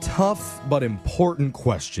certain tough but important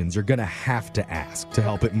questions you're going to have to ask to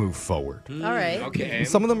help it move forward. All right. Okay.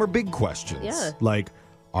 Some of them are big questions. Yeah. Like,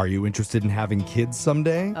 are you interested in having kids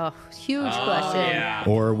someday? Oh, huge question. Yeah.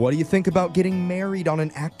 Or what do you think about getting married on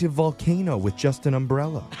an active volcano with just an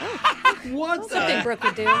umbrella? What Something Brooke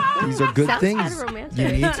would do. These are good Sounds things kinda romantic. you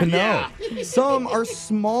need to know. Yeah. Some are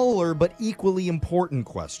smaller but equally important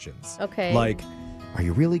questions. Okay. Like, are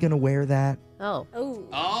you really going to wear that? Oh. Oh.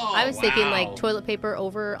 I was thinking like toilet paper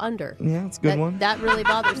over under. Yeah, that's a good one. That really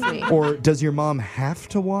bothers me. Or does your mom have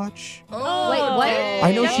to watch? Wait, what?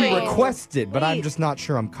 I know she requested, but I'm just not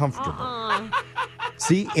sure I'm comfortable.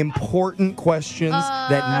 See, important questions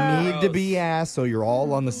that need to be asked so you're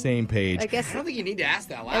all on the same page. I guess I don't think you need to ask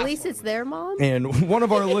that last at least it's their mom. And one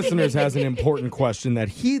of our listeners has an important question that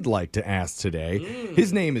he'd like to ask today.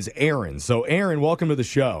 His name is Aaron. So, Aaron, welcome to the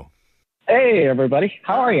show. Hey, everybody.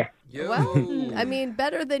 How are you? Well, I mean,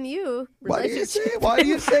 better than you. Why do you say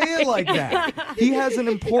it like that? He has an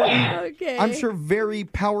important, I'm sure, very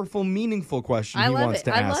powerful, meaningful question he wants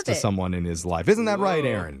to ask to someone in his life. Isn't that right,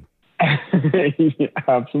 Aaron? Yeah,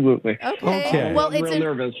 absolutely. Okay. Well, I'm real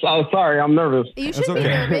nervous. Oh, sorry, I'm nervous. You should be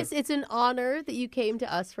nervous. It's an honor that you came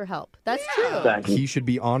to us for help. That's true. He should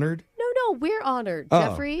be honored? No, we're honored, Oh,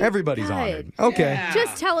 Jeffrey. everybody's God. honored. Okay.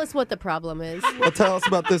 Just tell us what the problem is. Well, tell us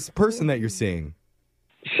about this person that you're seeing.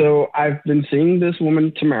 So I've been seeing this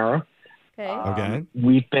woman, Tamara. Okay. Okay.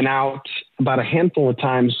 We've been out about a handful of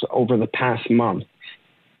times over the past month.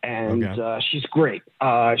 And she's great.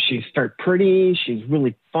 She's very pretty. She's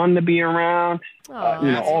really fun to be around.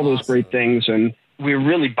 All those great things. And we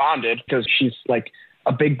really bonded because she's like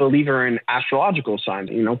a big believer in astrological signs,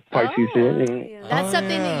 Pisces. That's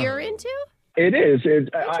something that you're into? It is.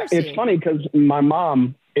 It's funny because my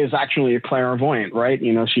mom is actually a clairvoyant, right?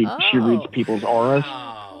 She reads people's auras.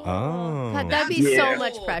 Oh. God, that'd be so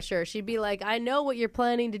much pressure. She'd be like, I know what you're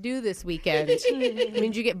planning to do this weekend.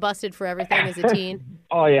 Means you get busted for everything as a teen.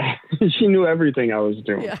 Oh, yeah. She knew everything I was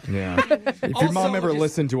doing. Yeah. If your mom ever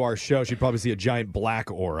listened to our show, she'd probably see a giant black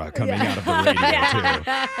aura coming out of the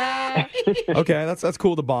radio, too. Okay, that's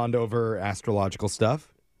cool to bond over astrological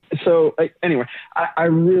stuff. So, anyway, I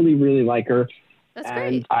really, really like her. That's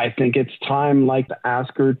great. I think it's time, to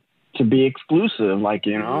ask her to be exclusive,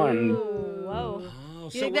 and... Whoa.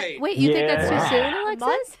 So wait, you think that's too soon,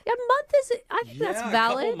 Alexis? A month is, I think that's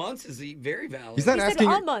valid. A couple months is very valid. He's not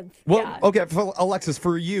asking a month. Well, okay, Alexis,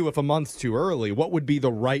 for you, if a month's too early, what would be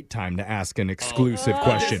the right time to ask an exclusive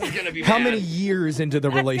question? This is gonna be How bad. many years into the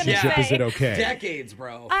relationship is it okay? Decades,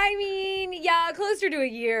 bro. I mean, yeah, closer to a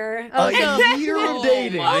year. A year of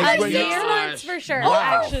dating. A Is what 6 you're- months for sure.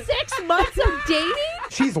 Wow. Actually. 6 months of dating?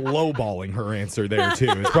 She's lowballing her answer there, too.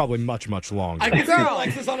 It's probably much, much longer. I can see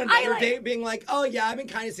Alexis on another date being like, oh, yeah, I've been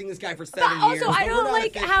kind of seeing this guy for 7 years. Also, I but we're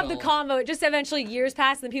don't not have the official. convo. It just eventually years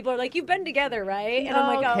pass, and then people are like, "You've been together, right?" And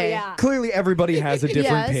I'm like, "Oh yeah." Clearly, everybody has a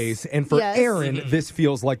different Yes. pace. And for Yes. Aaron, this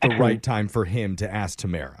feels like the right time for him to ask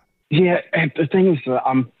Tamara. Yeah, and the thing is,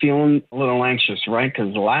 I'm feeling a little anxious, right?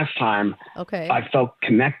 Because the last time I felt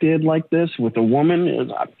connected like this with a woman, it was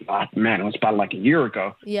about a year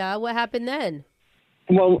ago. Yeah, what happened then?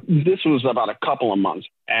 Well, this was about a couple of months,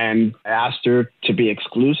 and I asked her to be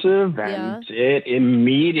exclusive, and it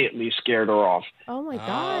immediately scared her off. Oh my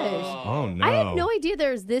gosh. Oh, no. I had no idea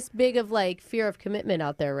there's this big of fear of commitment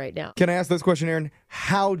out there right now. Can I ask this question, Aaron?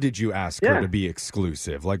 How did you ask her to be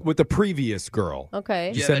exclusive? Like with the previous girl? Okay.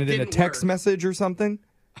 Did you send it in a text message or something?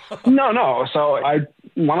 No. So I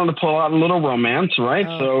wanted to pull out a little romance, right?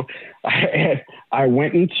 So I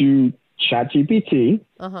went into ChatGPT.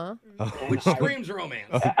 Uh-huh. Which screams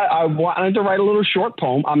romance. I wanted to write a little short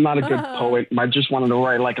poem. I'm not a good poet. I just wanted to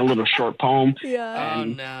write a little short poem. Yeah.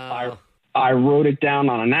 And I wrote it down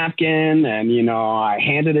on a napkin, and I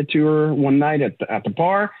handed it to her one night at the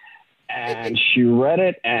bar, and she read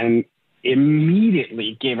it and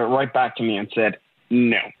immediately gave it right back to me and said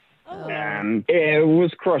no. And it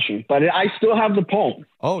was crushing, but I still have the poem.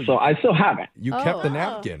 So I still have it. You kept the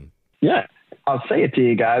napkin. Yeah. I'll say it to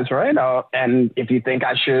you guys, right? And if you think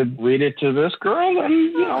I should read it to this girl,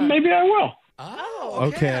 then, maybe I will. Oh,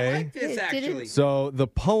 Okay. I like this, actually. So the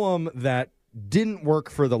poem that didn't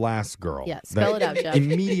work for the last girl. Yeah, spell that it out, Jeff.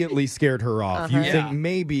 Immediately scared her off. Uh-huh. You think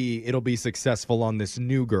maybe it'll be successful on this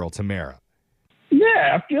new girl, Tamara?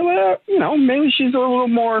 Yeah, I feel, maybe she's a little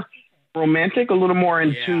more romantic, a little more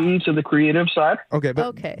in tune to the creative side. Okay,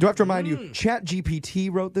 but do I have to remind you,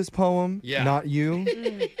 ChatGPT wrote this poem, not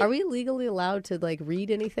you? Are we legally allowed to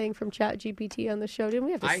read anything from ChatGPT on the show? Didn't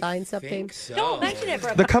we have to sign something? Don't mention it,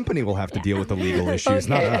 bro. The company will have to deal with the legal issues,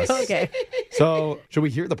 not us. Okay. So, should we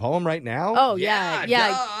hear the poem right now? Oh, yeah.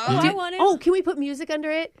 I want it. Oh, can we put music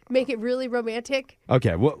under it? Make it really romantic?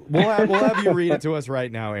 Okay, we'll have you read it to us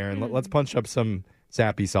right now, Aaron. Let's punch up some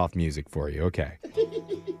sappy, soft music for you. Okay.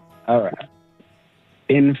 All right.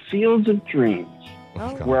 In fields of dreams,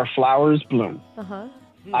 where flowers bloom,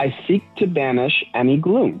 I seek to banish any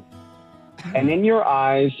gloom. And in your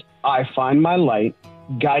eyes, I find my light,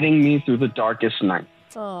 guiding me through the darkest night.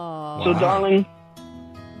 Aww. So, darling,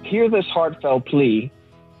 hear this heartfelt plea.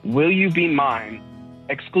 Will you be mine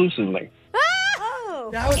exclusively?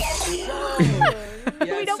 That was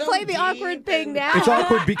We don't play the awkward thing now. It's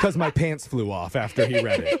awkward because my pants flew off after he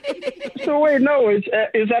read it. So wait, no, is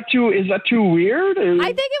that too weird? I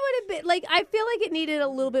think it would have been like, I feel like it needed a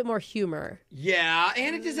little bit more humor. Yeah,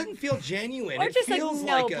 and it doesn't feel genuine. Or it just feels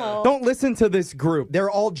no like poem. Don't listen to this group.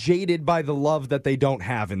 They're all jaded by the love that they don't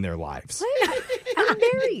have in their lives. I'm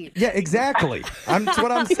married. Yeah, exactly. That's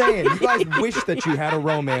what I'm saying. You guys wish that you had a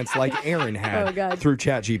romance like Aaron had through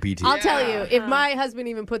ChatGPT. I'll tell you, if my husband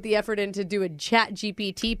even put the effort in to do a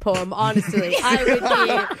ChatGPT poem, honestly,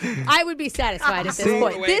 I would be satisfied at this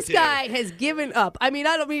point. This guy has given up. I mean,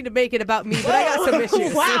 I don't mean to make it about me, but I got some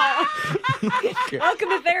issues. Wow. Welcome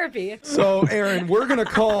to therapy. So, Aaron, we're going to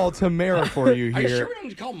call Tamara for you Are you here. sure we don't need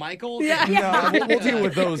to call Michael? Yeah. No, we'll deal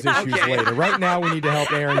with those issues later. Right now, we need to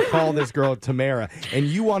help Aaron call this girl Tamara. And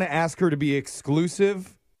you want to ask her to be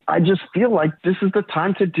exclusive? I just feel like this is the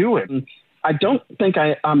time to do it. I don't think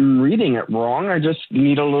I'm reading it wrong. I just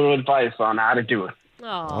need a little advice on how to do it.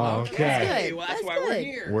 Oh, okay. That's good. Well, that's why we're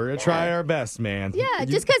here. We're going to try our best, man. Yeah,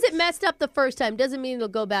 just because it messed up the first time doesn't mean it'll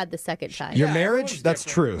go bad the second time. Your marriage? That's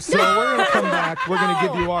true. So we're going to come back. We're going to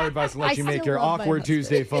give you our advice and let you make your awkward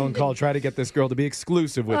Tuesday phone call. Try to get this girl to be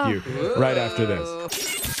exclusive with you right after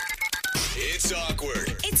this. It's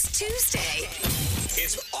awkward. It's Tuesday.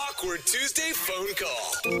 It's Awkward Tuesday phone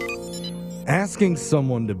call. Asking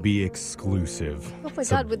someone to be exclusive. Oh my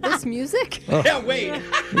God, with this music? Yeah, wait.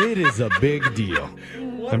 It is a big deal.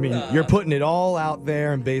 I mean, you're putting it all out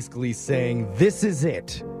there and basically saying, this is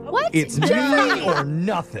it. What? It's me or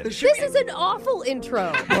nothing. This is an awful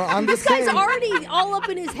intro. Well, I'm this just guy's saying, already all up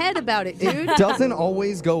in his head about it, dude. it doesn't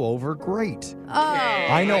always go over great. Oh,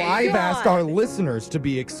 I know I've asked our listeners to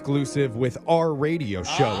be exclusive with our radio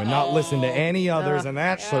show and not listen to any others, and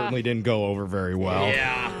that certainly didn't go over very well.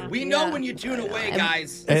 Yeah. We know when you tune away,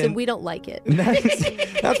 guys. Listen, we don't like it.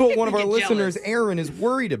 That's what one of our Get listeners, jealous. Aaron, is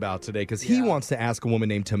worried about today because he wants to ask a woman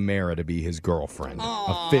named Tamara to be his girlfriend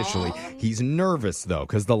officially. He's nervous, though,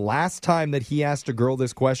 because the last time that he asked a girl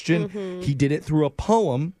this question, he did it through a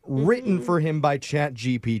poem written for him by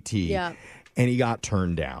ChatGPT. Yeah. And he got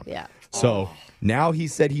turned down. Yeah. So now he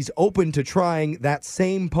said he's open to trying that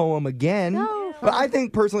same poem again. No. But I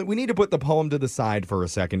think personally, we need to put the poem to the side for a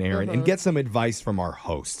second, Aaron, and get some advice from our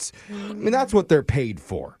hosts. I mean, that's what they're paid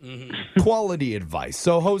for. Quality advice.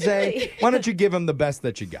 So, Jose, why don't you give him the best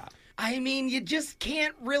that you got? I mean, you just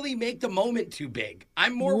can't really make the moment too big.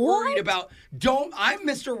 I'm more worried about, I'm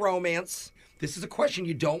Mr. Romance. This is a question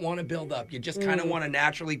you don't want to build up. You just kind of want to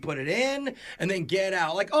naturally put it in and then get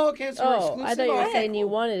out. Like, okay, it's exclusive. I thought you were saying you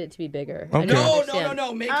wanted it to be bigger. Okay.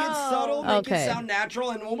 No. Make it subtle, make it sound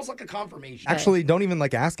natural, and almost like a confirmation. Actually, don't even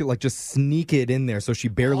ask it, just sneak it in there so she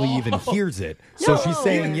barely even hears it. So she's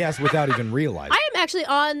saying yes without even realizing. I am actually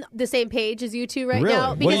on the same page as you two right Really? now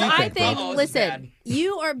What do because you I think, think, listen,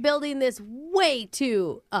 you are building this way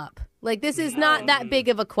too up. Like, this is not that big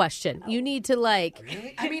of a question. You need to,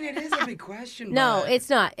 Really? I mean, it is a big question. No, but... it's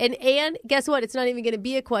not. And guess what? It's not even going to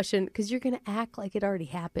be a question because you're going to act like it already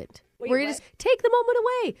happened. We're going to just take the moment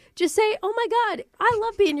away. Just say, oh, my God, I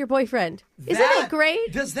love being your boyfriend. Isn't it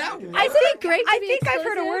great? Does that work? Isn't it great? I think I've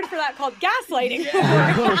heard a word for that called gaslighting.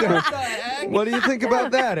 What do you think about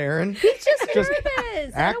that, Aaron? He's just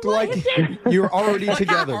nervous. Act like you're already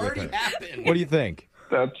together with her. Happened. What do you think?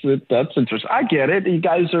 That's it. That's interesting. I get it. You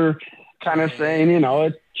guys are kind of saying,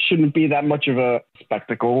 it shouldn't be that much of a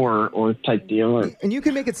spectacle or type deal. And you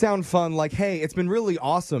can make it sound fun, like, hey, it's been really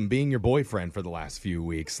awesome being your boyfriend for the last few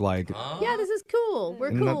weeks. Yeah, this is cool.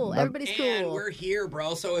 We're cool. Everybody's cool. And we're here,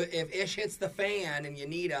 bro. So if ish hits the fan and you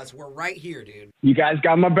need us, we're right here, dude. You guys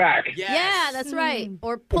got my back. Yes. Yeah, that's right.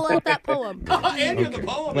 Or pull out that poem. And you're the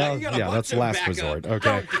poem. Well, You got a yeah, bunch that's of last backup. resort.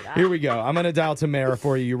 Okay, here we go. I'm going to dial Tamara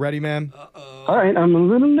for you. You ready, ma'am? All right, I'm a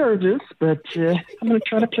little nervous, but I'm going to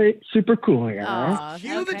try to play it super cool here.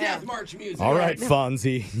 Cue the Death March music. All right,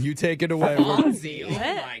 Fonzie, you take it away. Fonzie, oh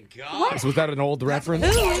my God. Was that an old reference? Ooh,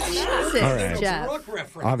 it's All right. Jeff. Brooke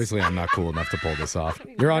reference. Obviously, I'm not cool enough to pull this off.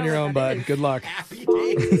 You're on your own, bud. Good luck. Happy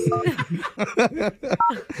days.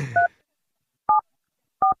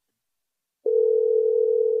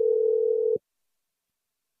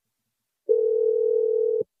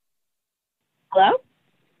 Hello?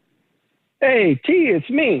 Hey, T, it's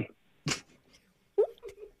me.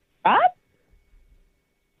 What?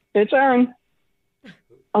 It's Aaron.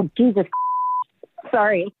 Oh, Jesus.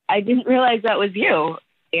 Sorry. I didn't realize that was you.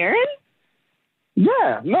 Aaron?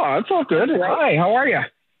 Yeah, no, it's all good. Hi, how are you?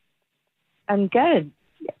 I'm good.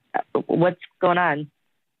 What's going on?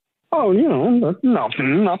 Oh,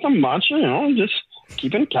 nothing much, just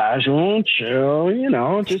keeping casual,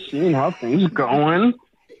 chill, just seeing how things are going.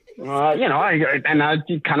 I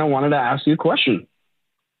kind of wanted to ask you a question.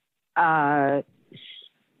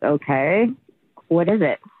 Okay. What is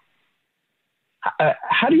it?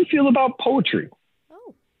 How do you feel about poetry?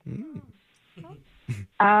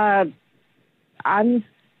 I'm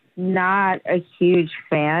not a huge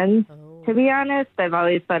fan, to be honest. I've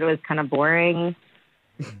always thought it was kind of boring.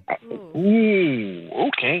 Ooh,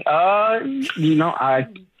 okay. I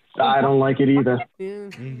don't like it either.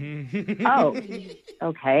 Oh,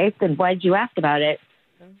 okay. Then why'd you ask about it?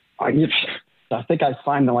 I think I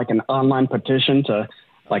signed like an online petition to,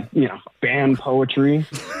 ban poetry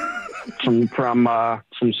from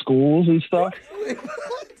schools and stuff.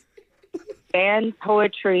 Ban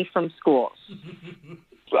poetry from schools.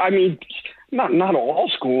 I mean, not all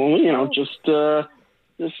schools. Just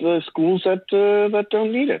schools that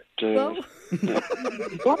don't need it.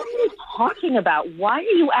 What are you talking about? Why are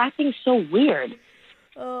you acting so weird?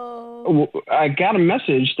 I got a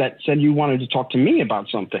message that said you wanted to talk to me about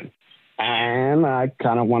something. And I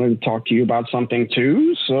kind of wanted to talk to you about something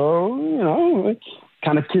too. So, it's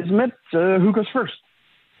kind of kismet. Who goes first?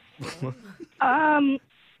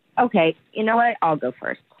 Okay. You know what? I'll go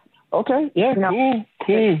first. Okay. Yeah.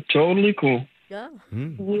 Cool. Totally cool. Yeah.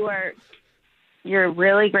 You're a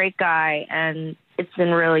really great guy, and it's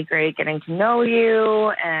been really great getting to know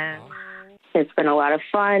you, and it's been a lot of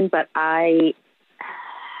fun, but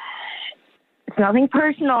it's nothing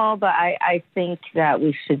personal, but I think that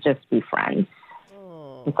we should just be friends.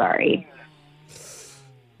 I'm sorry.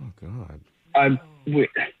 Oh, God. I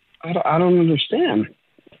don't understand.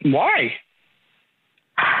 Why?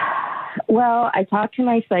 Well, I talked to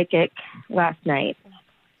my psychic last night,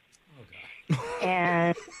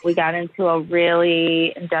 and we got into a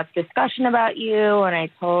really in-depth discussion about you, and I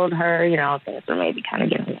told her, things are maybe kind of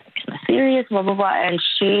getting serious, blah, blah, blah, and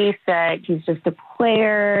she said he's just a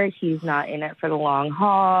player, he's not in it for the long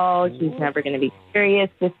haul, he's never going to be serious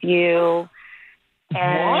with you.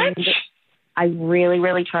 And what? I really,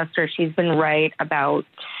 really trust her. She's been right about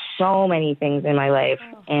so many things in my life,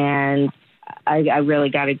 and I really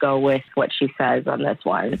got to go with what she says on this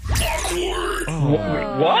one.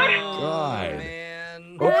 What? God.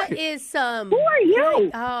 Man. That is some... Who are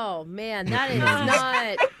you? Oh, man, that is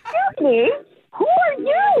not... Excuse me? Who are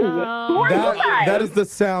you? Who are you guys? That is the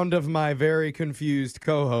sound of my very confused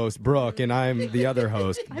co-host, Brooke, and I'm the other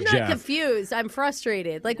host, I'm Jeff. not confused. I'm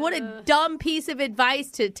frustrated. Like, what a dumb piece of advice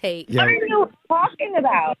to take. Yeah. What are you talking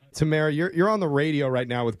about? Tamara, you're on the radio right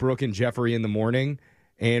now with Brooke and Jeffrey in the morning,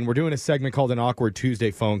 and we're doing a segment called an Awkward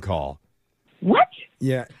Tuesday phone call. What?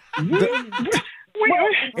 Yeah.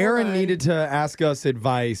 Aaron needed to ask us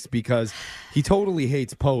advice because he totally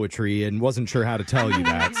hates poetry and wasn't sure how to tell you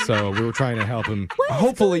that. So we were trying to help him.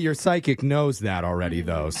 Hopefully your psychic knows that already,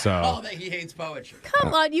 though. So that he hates poetry.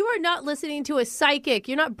 Come on, you are not listening to a psychic.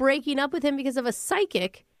 You're not breaking up with him because of a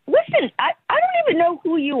psychic. Listen, I don't even know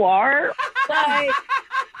who you are, but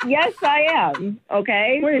yes, I am,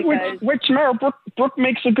 okay? Wait, Tamara, Brooke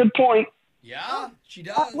makes a good point. Yeah, she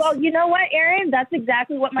does. Well, you know what, Aaron? That's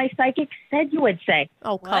exactly what my psychic said you would say.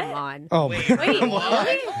 Oh, come on. Oh, Wait, what?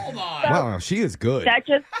 Hold on. wow, she is good. That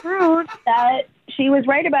just proves that she was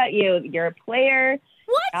right about you. You're a player.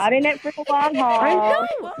 What? Not in it for the long haul. I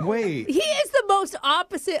know. Wait. He is the most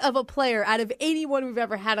opposite of a player out of anyone we've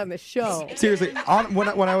ever had on the show. Seriously,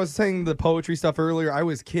 when I was saying the poetry stuff earlier, I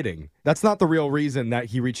was kidding. That's not the real reason that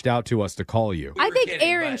he reached out to us to call you. I think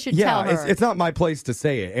Aaron should tell her. It's not my place to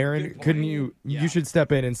say it. Aaron, couldn't you? Yeah. You should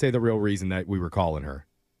step in and say the real reason that we were calling her.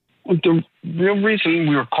 The real reason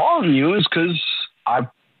we were calling you is because I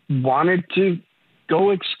wanted to go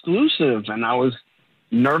exclusive, and I was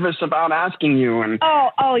nervous about asking you. And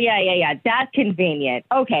oh yeah. That's convenient.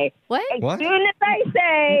 Okay. What? As soon as I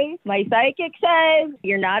say my psychic says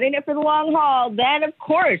you're not in it for the long haul, then of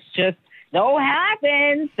course just so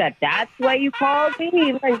happens that's what you called me.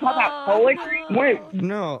 You talk about poetry. Wait,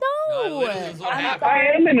 no.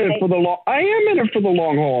 I am in it for the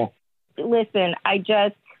long haul. Listen, I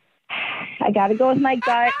got to go with my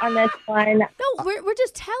gut on this one. No, we're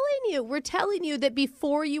just telling you. We're telling you that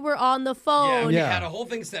before you were on the phone. We had a whole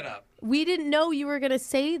thing set up. We didn't know you were going to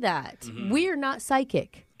say that. Mm-hmm. We're not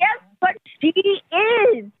psychic. Yes, but she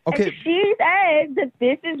is. Okay. And she said that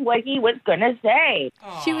this is what he was going to say.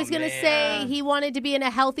 She was going to say he wanted to be in a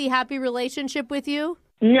healthy, happy relationship with you?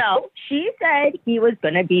 No, she said he was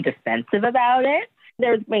going to be defensive about it.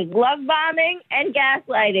 There's been love bombing and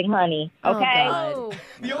gaslighting, honey. Okay?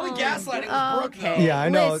 The only gaslighting was Brooke, though. Yeah, I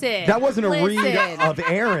know. Listen, that wasn't a read of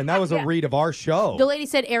Aaron. That was a read of our show. The lady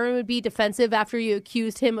said Aaron would be defensive after you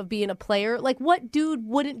accused him of being a player. Like, what dude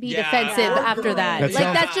wouldn't be defensive after that?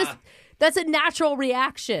 That's That's a natural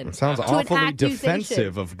reaction. It sounds to an awfully accusation.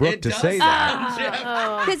 defensive of Brooke to say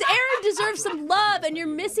that. Because Aaron deserves some love, and you're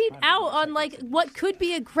missing out on like what could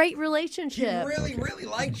be a great relationship. Really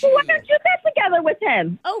likes you. Why don't you get together with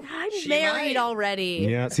him? Oh, I'm married already.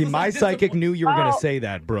 Yeah, see, my psychic knew you were going to say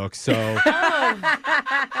that, Brooke, so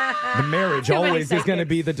the marriage always is going to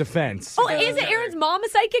be the defense. Oh, isn't Aaron's mom a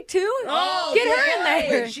psychic too? Oh, get her in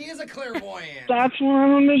there. She is a clairvoyant. That's what I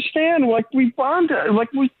don't understand. Like, we bonded.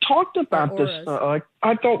 Like, we talked about this. Like,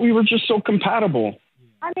 I thought we were just so compatible.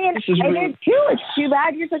 I mean, I did too. It's too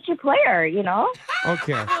bad you're such a player, you know?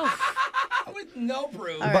 Okay. With no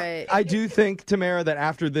proof. But I do think, Tamara, that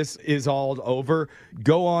after this is all over,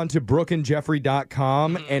 go on to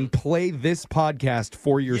brookeandjeffrey.com and play this podcast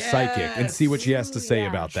for your psychic and see what she has to say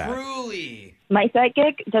about that. Truly. My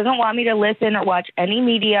psychic doesn't want me to listen or watch any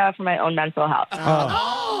media for my own mental health.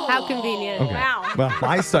 How convenient. Okay. Wow. Well,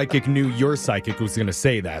 my psychic knew your psychic was going to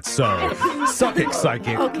say that, so suck it,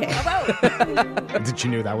 psychic. Okay. Did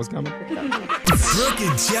you know that was coming? Brooke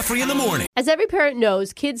and Jeffrey in the morning. As every parent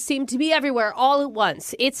knows, kids seem to be everywhere all at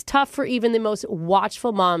once. It's tough for even the most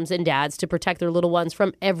watchful moms and dads to protect their little ones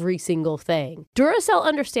from every single thing. Duracell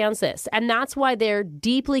understands this, and that's why they're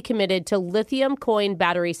deeply committed to lithium coin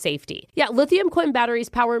battery safety. Yeah, lithium coin batteries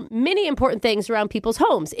power many important things around people's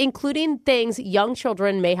homes, including things young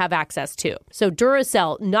children may have access to. So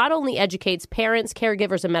Duracell not only educates parents,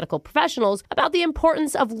 caregivers, and medical professionals about the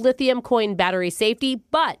importance of lithium coin battery safety,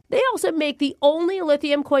 but they also make the only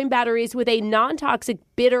lithium coin batteries with a non-toxic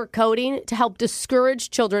bitter coating to help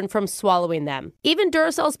discourage children from swallowing them. Even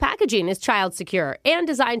Duracell's packaging is child secure and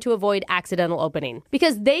designed to avoid accidental opening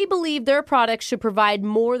because they believe their products should provide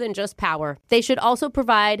more than just power. They should also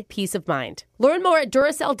provide peace of mind. Learn more at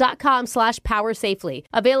Duracell.com/powersafely.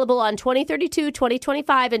 Available on 2032,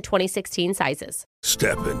 2025, and 2016 sizes.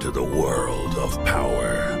 Step into the world of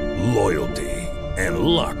power, loyalty, and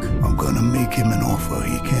luck. I'm gonna make him an offer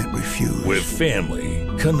he can't refuse. With family,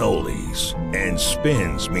 cannolis, and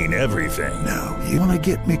spins mean everything. Now, you wanna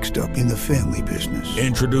get mixed up in the family business.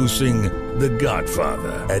 Introducing The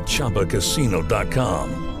Godfather at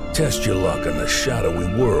ChumbaCasino.com. Test your luck in the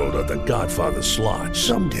shadowy world of The Godfather slot.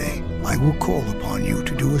 Someday, I will call upon you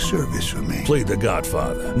to do a service for me. Play The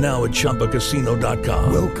Godfather now at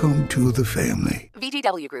ChumbaCasino.com. Welcome to the family.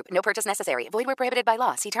 VGW Group. No purchase necessary. Void where prohibited by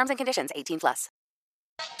law. See terms and conditions. 18+.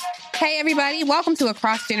 Hey, everybody. Welcome to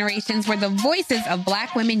Across Generations, where the voices of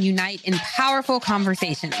Black women unite in powerful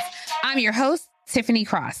conversations. I'm your host, Tiffany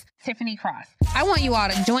Cross. I want you all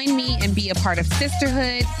to join me and be a part of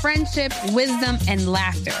sisterhood, friendship, wisdom, and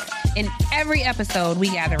laughter. In every episode,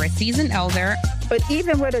 we gather a seasoned elder. But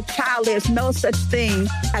even with a child, there's no such thing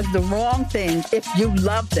as the wrong thing if you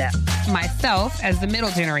love them. Myself as the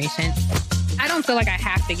middle generation. I don't feel like I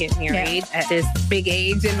have to get married at this big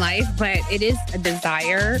age in life, but it is a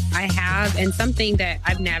desire I have and something that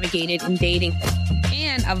I've navigated in dating.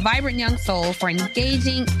 And a vibrant young soul for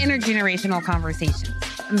engaging intergenerational conversations.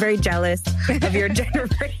 I'm very jealous of your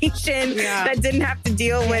generation that didn't have to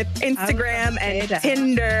deal with Instagram and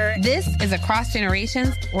Tinder. This is Across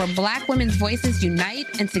Generations, where Black women's voices unite,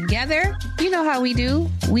 and together, you know how we do,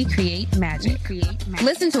 we create magic.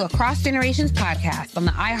 Listen to Across Generations podcast on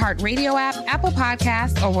the iHeartRadio app, Apple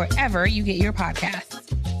Podcasts, or wherever you get your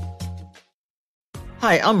podcasts.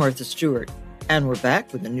 Hi, I'm Martha Stewart, and we're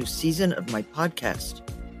back with a new season of my podcast.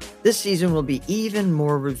 This season will be even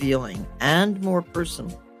more revealing and more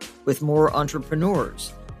personal, with more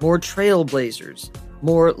entrepreneurs, more trailblazers,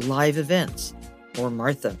 more live events, more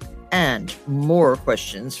Martha, and more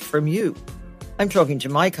questions from you. I'm talking to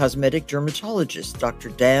my cosmetic dermatologist, Dr.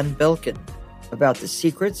 Dan Belkin, about the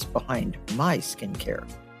secrets behind my skincare.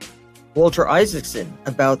 Walter Isaacson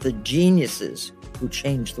about the geniuses who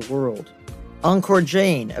changed the world. Encore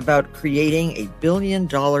Jane about creating a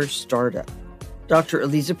billion-dollar startup. Dr.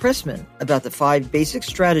 Eliza Pressman about the 5 basic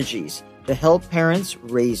strategies to help parents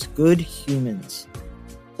raise good humans.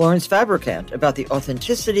 Florence Fabricant about the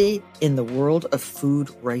authenticity in the world of food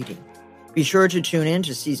writing. Be sure to tune in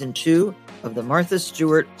to Season 2 of the Martha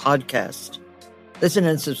Stewart Podcast. Listen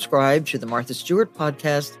and subscribe to the Martha Stewart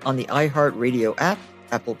Podcast on the iHeartRadio app,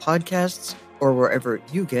 Apple Podcasts, or wherever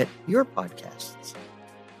you get your podcasts.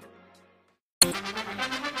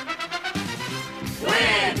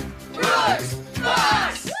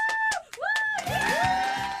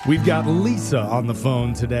 We've got Lisa on the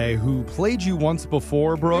phone today who played you once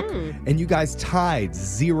before, Brooke, and you guys tied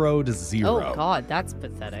 0-0. Oh, God, that's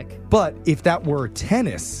pathetic. But if that were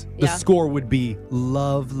tennis, the score would be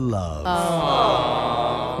love.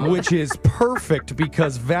 which is perfect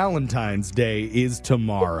because Valentine's Day is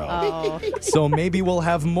tomorrow. Oh. So maybe we'll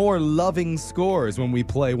have more loving scores when we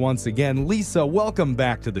play once again. Lisa, welcome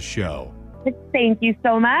back to the show. Thank you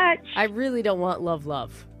so much. I really don't want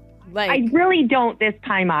love. I really don't this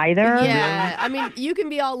time either. Yeah, I mean, you can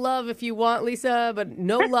be all love if you want, Lisa, but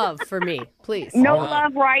no love for me, please. No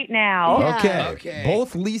love right now. Yeah. Okay.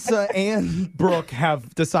 Both Lisa and Brooke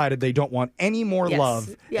have decided they don't want any more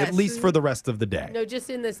love, at least for the rest of the day. No, just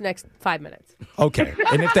in this next 5 minutes. Okay.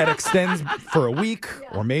 And if that extends for a week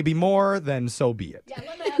or maybe more, then so be it.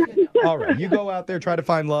 All right. You go out there, try to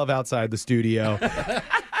find love outside the studio.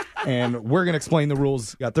 And we're going to explain the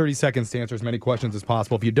rules. Got 30 seconds to answer as many questions as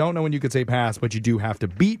possible. If you don't know when you could say pass, but you do have to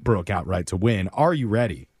beat Brooke outright to win. Are you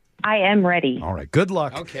ready? I am ready. All right. Good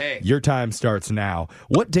luck. Okay. Your time starts now.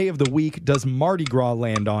 What day of the week does Mardi Gras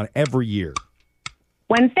land on every year?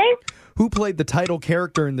 Wednesday. Who played the title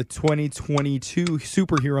character in the 2022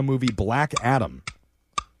 superhero movie Black Adam?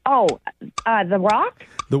 Oh, The Rock?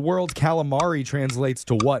 The word calamari translates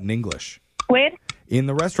to what in English? Squid? In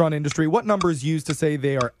the restaurant industry, what number is used to say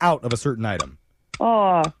they are out of a certain item?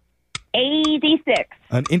 86.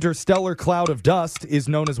 An interstellar cloud of dust is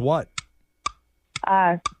known as what?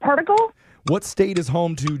 Particle? What state is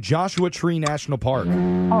home to Joshua Tree National Park?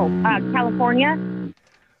 California.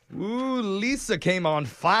 Ooh, Lisa came on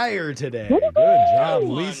fire today. Good job,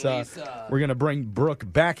 Lisa. We're going to bring Brooke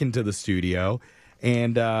back into the studio.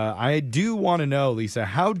 And I do want to know, Lisa,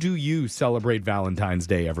 how do you celebrate Valentine's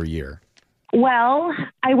Day every year? Well,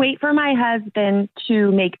 I wait for my husband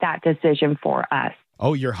to make that decision for us.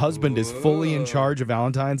 Oh, your husband is fully in charge of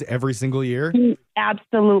Valentine's every single year? He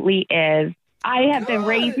absolutely is. I have been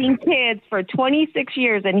raising kids for 26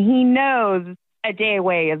 years, and he knows a day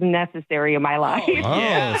away is necessary in my life.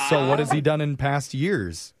 Oh, so what has he done in past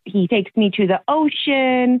years? He takes me to the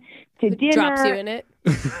ocean, to dinner. Drops you in it.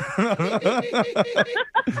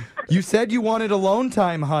 You said you wanted alone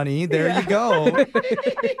time, honey. There you go.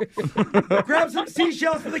 Grab some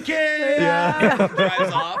seashells for the kids. Yeah.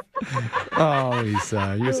 Drives off. Oh,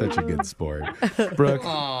 Lisa, you're such a good sport. Brooke,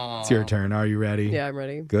 it's your turn. Are you ready? Yeah, I'm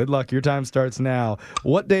ready. Good luck. Your time starts now.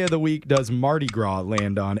 What day of the week does Mardi Gras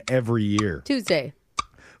land on every year? Tuesday.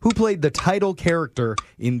 Who played the title character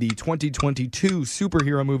in the 2022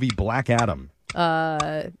 superhero movie Black Adam?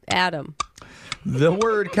 Adam. The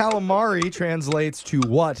word calamari translates to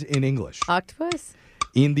what in English? Octopus?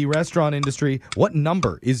 In the restaurant industry, what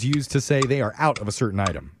number is used to say they are out of a certain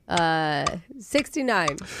item?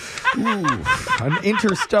 69. Ooh, an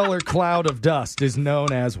interstellar cloud of dust is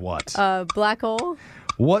known as what? Black hole?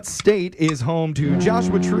 What state is home to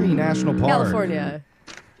Joshua Tree National Park? California.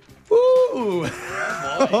 Ooh.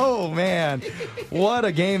 Oh, man. What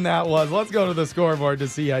a game that was. Let's go to the scoreboard to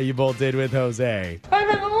see how you both did with Jose. I'm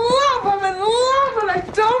in love, and I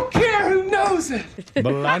don't care who knows it.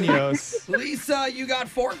 Bolaños. Lisa, you got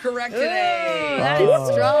 4 correct today. That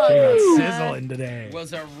is strong. She got sizzling today.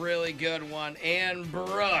 Was a really good one. And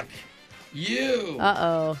Brooke, you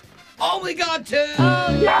only got 2.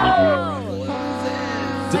 Oh, no.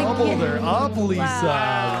 Doubled her up, Lisa.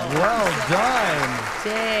 Wow. Well done.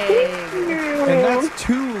 Dang. And that's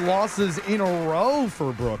 2 losses in a row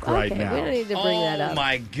for Brooke right now. We don't need to bring that up. Oh,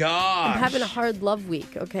 my gosh. I'm having a hard love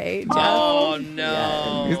week, okay? Oh,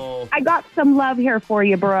 no. I got some love here for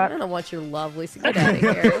you, Brooke. I don't want your love, Lisa. Get out of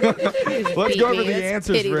here. Let's go over the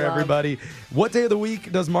answers for everybody. What day of the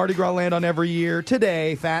week does Mardi Gras land on every year?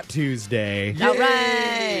 Today, Fat Tuesday. All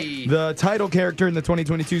right. The title character in the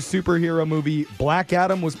 2022 superhero movie Black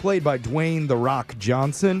Adam was played by Dwayne "The Rock"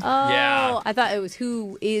 Johnson. Oh, yeah. I thought it was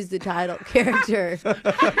who is the title character.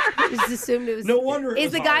 Just assumed it was. No wonder.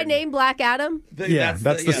 Is the guy named Black Adam? That's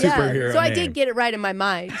the superhero So I name. did get it right in my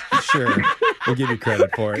mind. Sure. We'll give you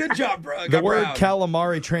credit for it. Good job, bro. The word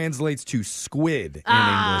calamari translates to squid in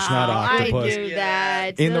English, not octopus. I knew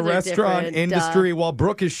that. In the Those are restaurant different. industry, while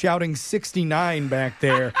Brooke is shouting 69 back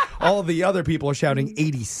there, all the other people are shouting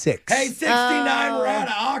 86. Hey, 69, we're out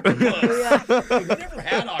of octopus. We've never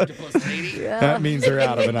had octopus, lady. That means they're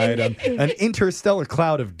out of an item. An interstellar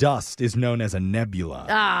cloud of dust is known as a nebula.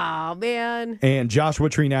 Oh, man. And Joshua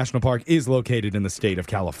Tree National Park is located in the state of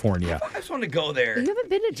California. I just want to go there. You haven't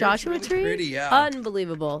been to Joshua Tree? Pretty, yeah.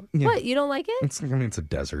 Unbelievable. Yeah. What, you don't like it? It's a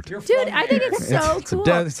desert. Dude, I think it's so cool.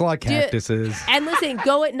 It's a lot of cactuses. And listen,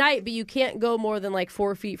 go at night, but you can't go more than like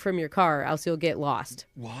 4 feet from your car, else you'll get lost.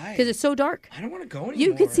 Why? Because it's so dark. I don't want to go anymore.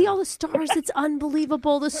 You can see all the stars. It's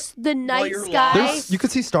unbelievable. The night you're sky. You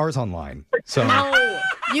could see stars online. So.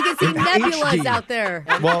 You can see In nebulas HD. out there.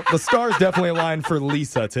 Well, the stars definitely aligned for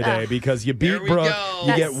Lisa today because you beat Brooke. You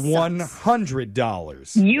That get sucks.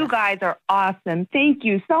 $100. You guys are awesome. Thank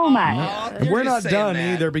you so much. And we're not done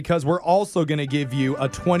either because we're also going to give you a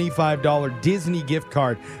 $25 Disney gift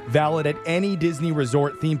card valid at any Disney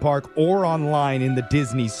resort, theme park, or online in the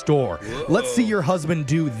Disney store. Let's see your husband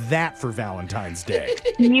do that for Valentine's Day.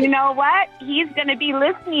 You know what? He's going to be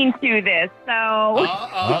listening to this, so.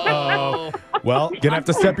 Uh-oh. Well, going to have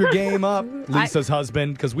to step your game up, Lisa's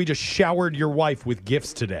husband, because we just showered your wife with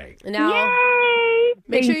gifts today. Now, Yay!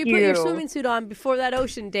 make sure you Thank put your you. swimming suit on before that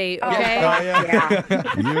ocean date, okay? Oh, yeah.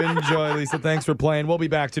 You enjoy, Lisa. Thanks for playing. We'll be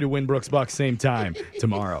back to do Win Brooks Bucks same time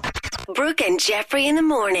tomorrow. Brooke and Jeffrey in the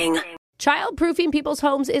morning. Childproofing people's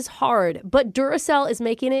homes is hard, but Duracell is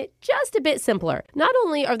making it just a bit simpler. Not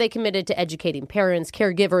only are they committed to educating parents,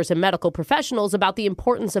 caregivers, and medical professionals about the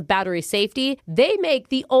importance of battery safety, they make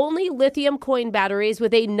the only lithium coin batteries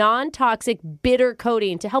with a non-toxic bitter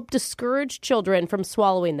coating to help discourage children from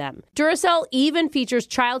swallowing them. Duracell even features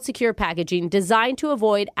child-secure packaging designed to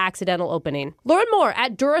avoid accidental opening. Learn more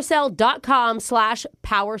at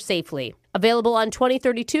Duracell.com/powersafely. Available on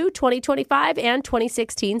 2032, 2025, and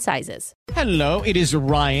 2016 sizes. Hello, it is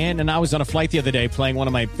Ryan, and I was on a flight the other day playing one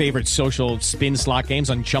of my favorite social spin slot games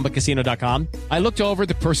on ChumbaCasino.com. I looked over at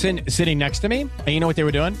the person sitting next to me, and you know what they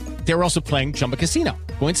were doing? They were also playing Chumba Casino.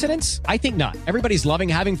 Coincidence? I think not. Everybody's loving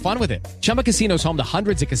having fun with it. Chumba Casino is home to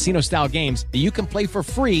hundreds of casino-style games that you can play for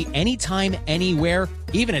free anytime, anywhere,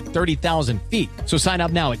 even at 30,000 feet. So sign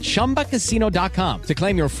up now at ChumbaCasino.com to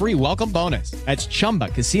claim your free welcome bonus. That's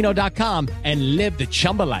ChumbaCasino.com and live the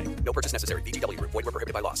Chumba life. No purchase necessary. VGW. Void where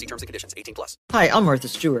prohibited by law. See terms and conditions. 18+. Hi, I'm Martha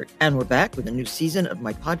Stewart, and we're back with a new season of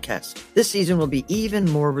my podcast. This season will be even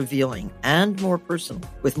more revealing and more personal,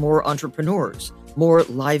 with more entrepreneurs, more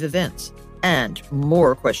live events, and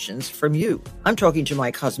more questions from you. I'm talking to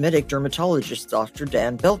my cosmetic dermatologist, Dr.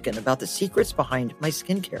 Dan Belkin, about the secrets behind my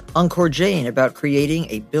skincare. Encore Jane about creating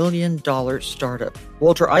a billion-dollar startup.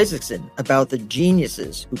 Walter Isaacson about the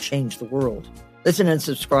geniuses who changed the world. Listen and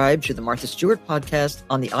subscribe to the Martha Stewart podcast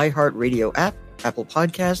on the iHeartRadio app, Apple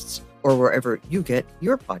Podcasts, or wherever you get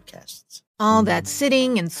your podcasts. All that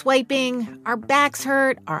sitting and swiping, our backs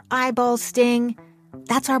hurt, our eyeballs sting.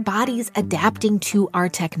 That's our bodies adapting to our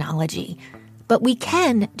technology. But we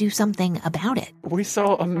can do something about it. We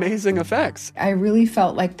saw amazing effects. I really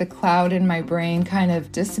felt like the cloud in my brain kind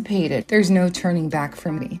of dissipated. There's no turning back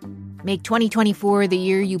for me. Make 2024 the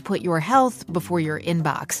year you put your health before your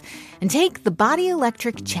inbox. And take the Body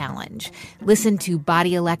Electric Challenge. Listen to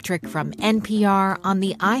Body Electric from NPR on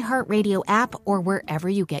the iHeartRadio app or wherever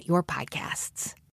you get your podcasts.